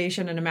some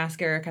foundation and a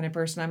mascara kind of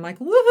person. I'm like,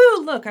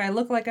 woohoo, look, I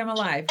look like I'm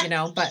alive,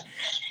 But,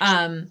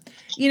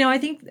 I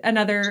think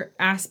another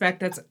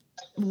aspect that's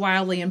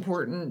wildly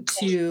important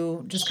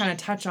to just kind of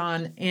touch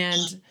on,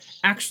 and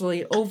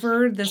actually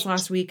over this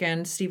last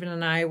weekend, Stephen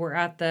and I were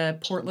at the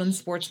Portland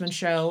Sportsman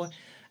Show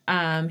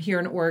here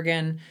in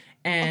Oregon,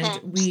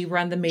 and we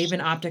run the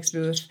Maven Optics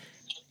booth.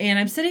 And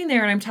I'm sitting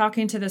there and I'm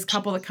talking to this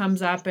couple that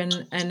comes up, and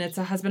it's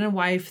a husband and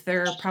wife.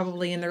 They're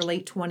probably in their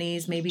late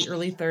 20s, maybe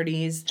early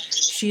 30s.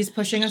 She's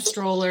pushing a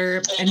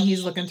stroller and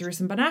he's looking through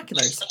some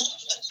binoculars.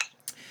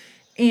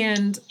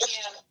 And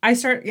I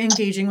start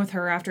engaging with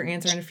her after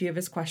answering a few of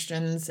his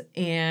questions.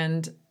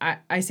 And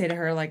I say to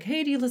her, like,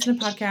 hey, do you listen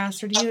to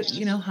podcasts, or do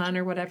you, hunt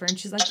or whatever? And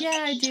she's like,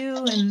 yeah, I do.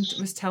 And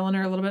was telling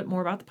her a little bit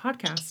more about the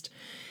podcast.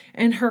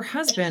 And her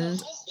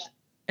husband,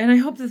 and I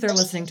hope that they're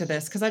listening to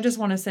this, because I just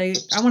want to say,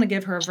 I want to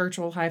give her a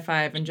virtual high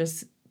five and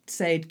just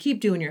say, keep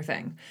doing your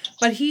thing.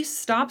 But he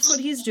stops what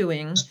he's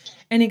doing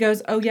and he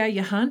goes, oh yeah,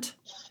 you hunt?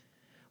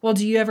 Well,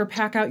 do you ever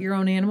pack out your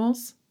own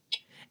animals?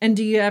 And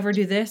do you ever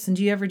do this? And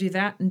do you ever do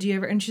that? And do you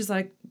ever? And she's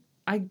like,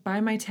 I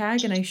buy my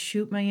tag and I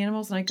shoot my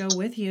animals and I go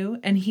with you.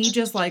 And he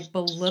just like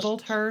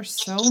belittled her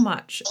so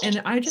much.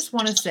 And I just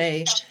want to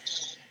say,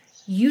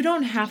 you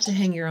don't have to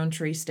hang your own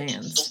tree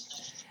stands.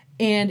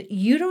 And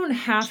you don't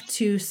have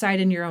to sight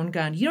in your own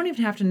gun. You don't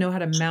even have to know how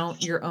to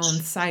mount your own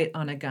sight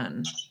on a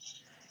gun.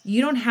 You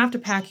don't have to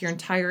pack your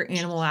entire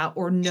animal out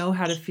or know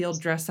how to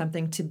field dress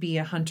something to be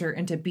a hunter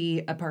and to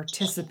be a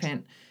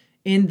participant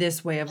in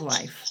this way of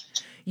life.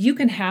 You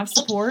can have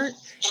support.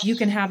 You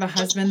can have a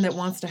husband that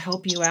wants to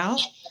help you out,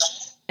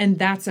 and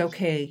that's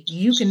okay.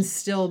 You can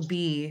still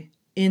be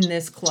in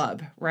this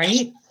club,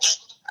 right?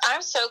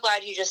 I'm so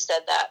glad you just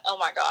said that. Oh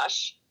my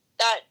gosh.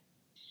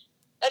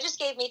 That just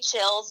gave me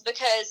chills,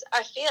 because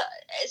I feel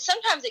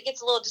sometimes it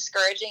gets a little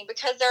discouraging,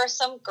 because there are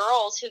some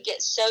girls who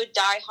get so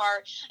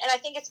diehard, and I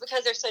think it's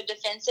because they're so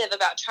defensive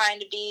about trying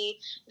to be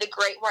the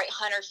great white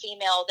hunter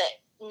female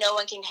that no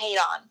one can hate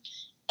on.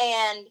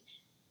 And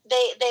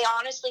they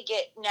honestly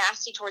get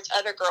nasty towards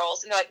other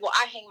girls, and they're like, well,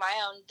 I hang my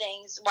own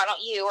things, why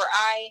don't you? Or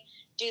I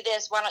do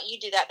this, why don't you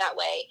do that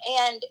way?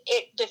 And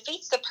it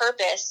defeats the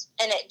purpose,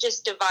 and it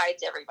just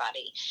divides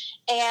everybody.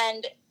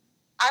 And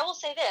I will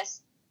say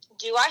this,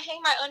 do I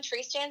hang my own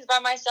tree stands by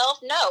myself?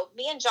 No.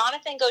 Me and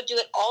Jonathan go do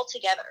it all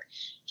together.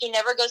 He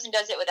never goes and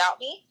does it without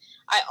me.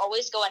 I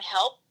always go and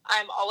help.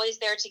 I'm always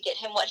there to get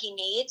him what he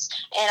needs,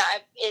 and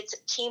it's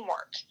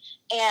teamwork.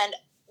 And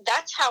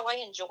that's how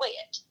I enjoy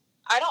it.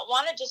 I don't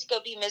want to just go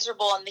be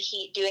miserable in the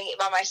heat doing it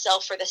by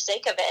myself for the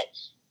sake of it.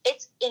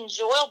 It's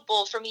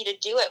enjoyable for me to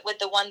do it with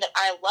the one that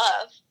I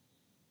love,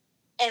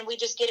 and we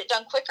just get it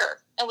done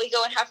quicker, and we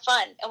go and have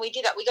fun, and we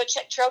do that. We go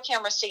check trail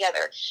cameras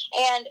together,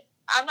 and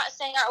I'm not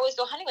saying I always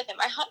go hunting with him.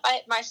 I hunt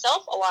by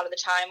myself a lot of the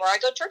time, or I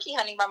go turkey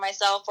hunting by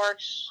myself, or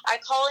I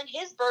call in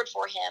his bird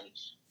for him.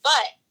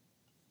 But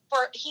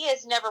he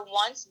has never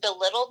once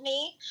belittled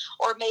me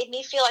or made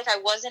me feel like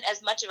I wasn't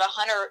as much of a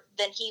hunter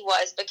than he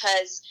was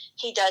because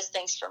he does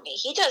things for me.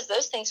 He does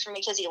those things for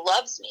me because he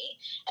loves me.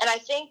 And I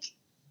think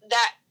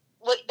that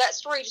what that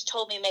story just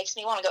told me makes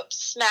me want to go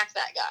smack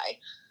that guy.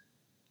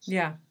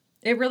 Yeah,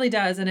 it really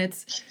does. And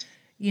it's,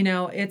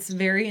 it's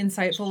very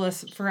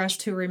insightful for us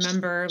to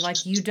remember,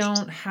 like, you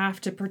don't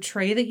have to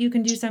portray that you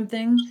can do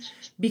something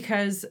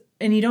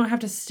and you don't have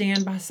to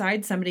stand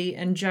beside somebody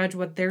and judge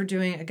what they're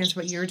doing against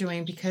what you're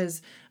doing,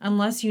 because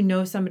unless you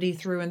know somebody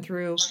through and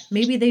through,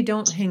 maybe they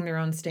don't hang their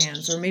own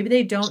stands, or maybe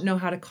they don't know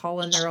how to call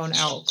in their own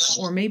elk,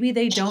 or maybe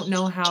they don't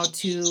know how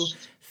to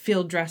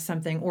field dress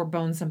something or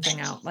bone something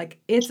out. Like,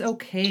 it's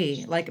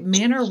okay. Like,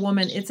 man or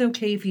woman, it's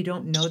okay if you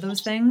don't know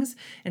those things,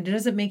 and it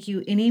doesn't make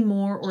you any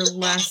more or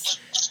less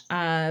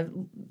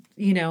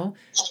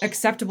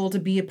acceptable to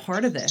be a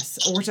part of this,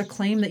 or to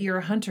claim that you're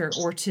a hunter,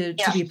 or to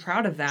be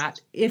proud of that.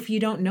 If you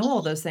don't know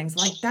all those things,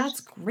 like, that's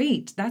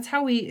great. That's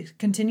how we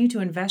continue to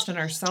invest in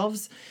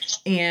ourselves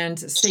and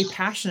stay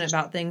passionate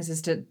about things,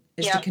 is to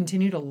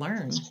continue to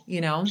learn,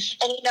 And,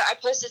 I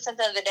posted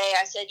something the other day.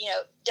 I said,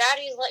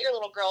 daddies, let your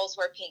little girls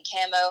wear pink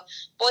camo.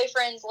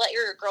 Boyfriends, let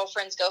your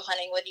girlfriends go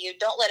hunting with you.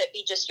 Don't let it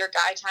be just your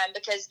guy time,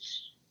 because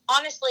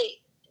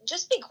honestly,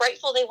 just be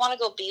grateful they want to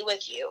go be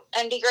with you,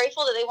 and be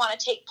grateful that they want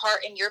to take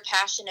part in your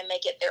passion and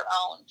make it their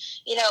own.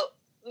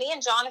 Me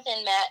and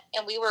Jonathan met,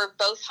 and we were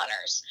both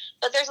hunters,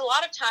 but there's a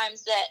lot of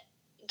times that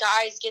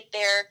guys get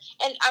there,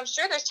 and I'm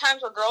sure there's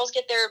times where girls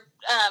get their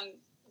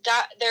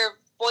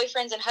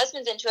boyfriends and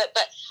husbands into it,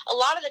 but a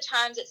lot of the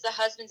times it's the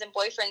husbands and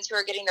boyfriends who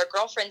are getting their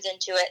girlfriends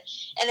into it.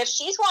 And if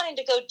she's wanting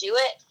to go do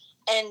it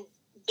and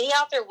be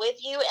out there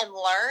with you and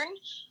learn,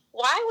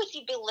 why would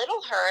you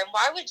belittle her? And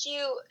why would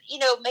you,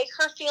 make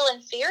her feel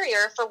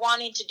inferior for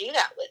wanting to do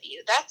that with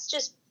you? That's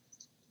just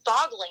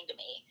boggling to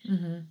me.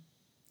 Mm-hmm.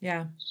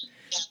 Yeah.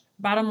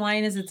 Bottom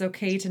line is, it's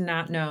okay to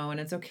not know, and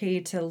it's okay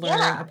to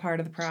learn a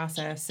part of the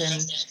process.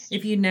 And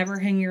if you never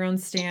hang your own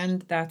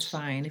stand, that's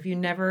fine. If you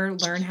never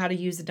learn how to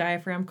use a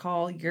diaphragm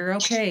call, you're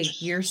okay.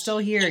 You're still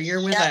here.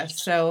 You're with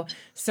us. So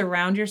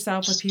surround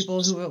yourself with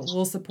people who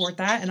will support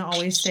that, and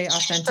always stay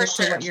authentic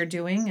to what you're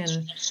doing.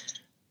 And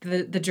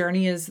the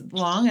journey is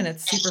long, and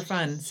it's super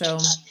fun. So,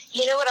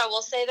 what I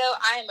will say though,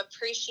 I am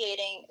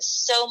appreciating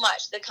so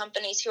much the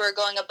companies who are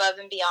going above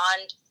and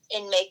beyond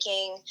in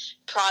making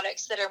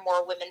products that are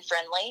more women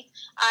friendly.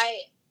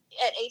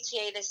 At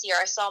ATA this year,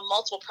 I saw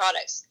multiple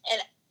products, and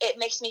it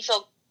makes me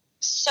feel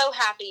so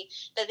happy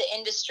that the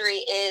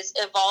industry is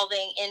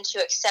evolving into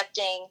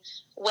accepting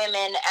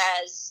women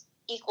as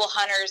equal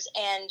hunters,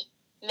 and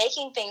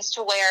making things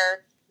to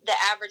where the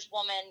average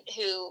woman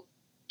who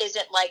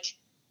isn't like,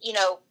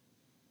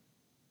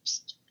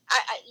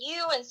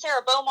 you and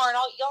Sarah Bomar and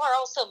y'all are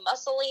all so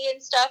muscly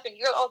and stuff, and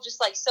you're all just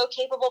like so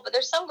capable, but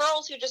there's some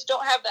girls who just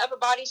don't have the upper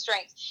body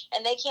strength,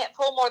 and they can't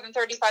pull more than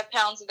 35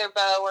 pounds of their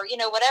bow, or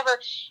whatever.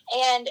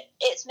 And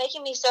it's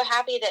making me so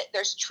happy that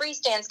there's tree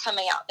stands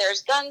coming out,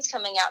 there's guns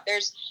coming out,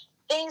 there's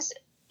things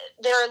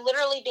that are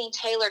literally being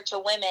tailored to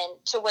women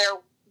to where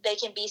they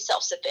can be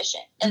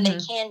self-sufficient, and they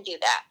can do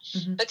that.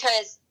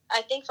 Because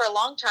I think for a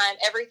long time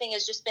everything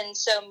has just been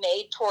so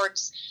made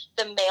towards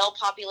the male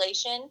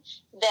population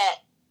that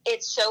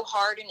it's so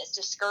hard and it's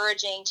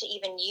discouraging to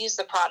even use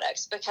the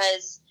products,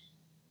 because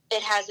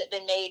it hasn't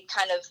been made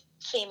kind of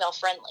female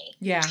friendly.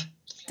 Yeah,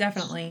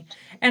 definitely.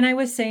 And I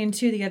was saying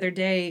too the other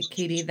day,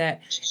 Katie,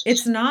 that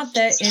it's not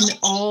that in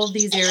all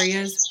these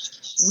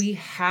areas we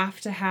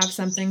have to have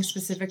something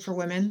specific for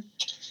women,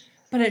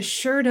 but it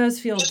sure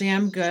does feel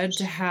damn good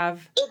to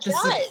have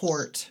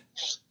support.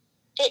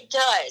 It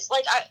does.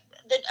 Like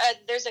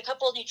there's a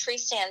couple of new tree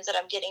stands that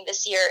I'm getting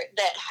this year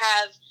that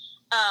have,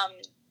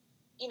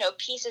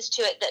 pieces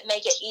to it that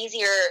make it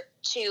easier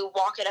to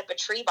walk it up a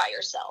tree by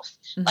yourself.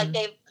 Like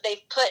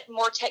they've put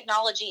more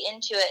technology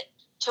into it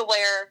to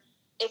where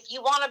if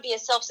you want to be a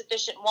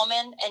self-sufficient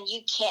woman and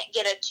you can't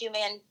get a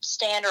 2-man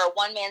stand or a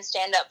 1-man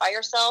stand up by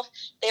yourself,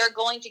 they are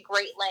going to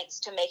great lengths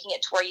to making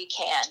it to where you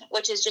can,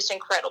 which is just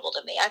incredible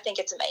to me. I think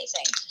it's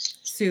amazing.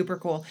 Super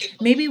cool.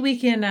 Maybe we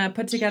can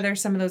put together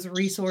some of those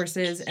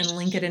resources and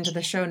link it into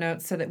the show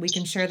notes so that we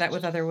can share that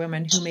with other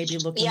women who may be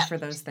looking for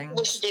those things.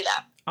 We should do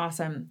that.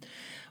 Awesome.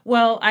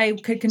 Well, I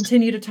could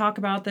continue to talk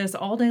about this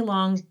all day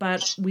long,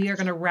 but we are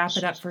going to wrap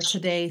it up for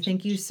today.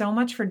 Thank you so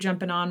much for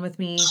jumping on with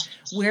me.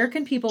 Where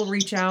can people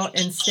reach out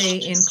and stay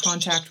in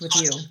contact with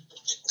you?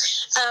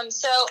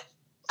 So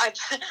I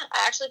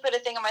actually put a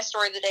thing on my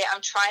story the day.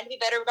 I'm trying to be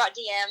better about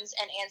DMs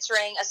and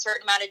answering a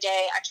certain amount a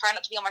day. I try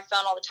not to be on my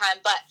phone all the time,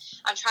 but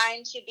I'm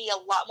trying to be a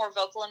lot more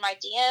vocal in my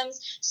DMs.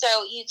 So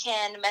you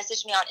can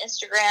message me on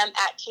Instagram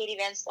at Katie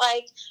Van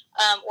Slyke,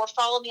 or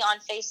follow me on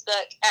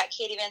Facebook at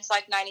Katie Van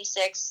Slyke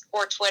 96,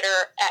 or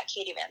Twitter at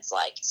Katie Van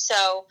Slyke.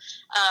 So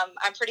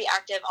I'm pretty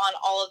active on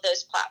all of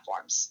those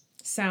platforms.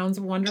 Sounds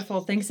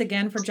wonderful. Thanks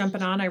again for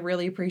jumping on. I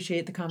really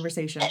appreciate the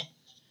conversation.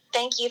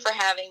 Thank you for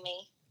having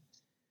me.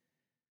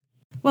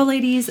 Well,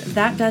 ladies,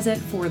 that does it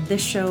for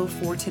this show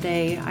for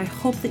today. I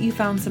hope that you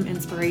found some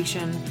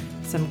inspiration,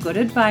 some good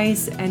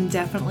advice, and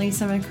definitely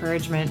some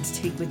encouragement to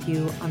take with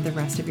you on the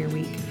rest of your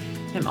week.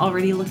 I'm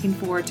already looking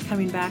forward to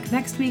coming back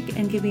next week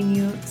and giving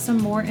you some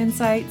more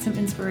insight, some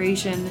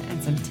inspiration,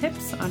 and some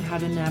tips on how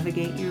to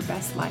navigate your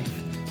best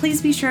life.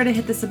 Please be sure to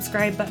hit the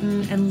subscribe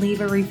button and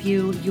leave a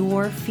review.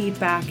 Your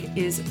feedback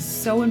is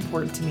so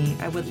important to me.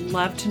 I would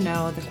love to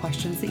know the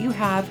questions that you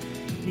have,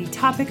 any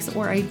topics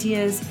or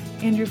ideas,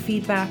 and your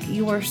feedback.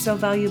 You are so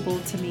valuable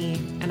to me,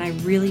 and I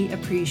really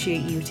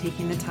appreciate you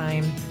taking the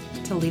time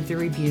to leave the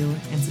review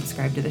and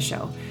subscribe to the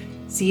show.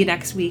 See you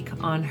next week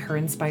on Her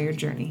Inspired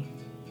Journey.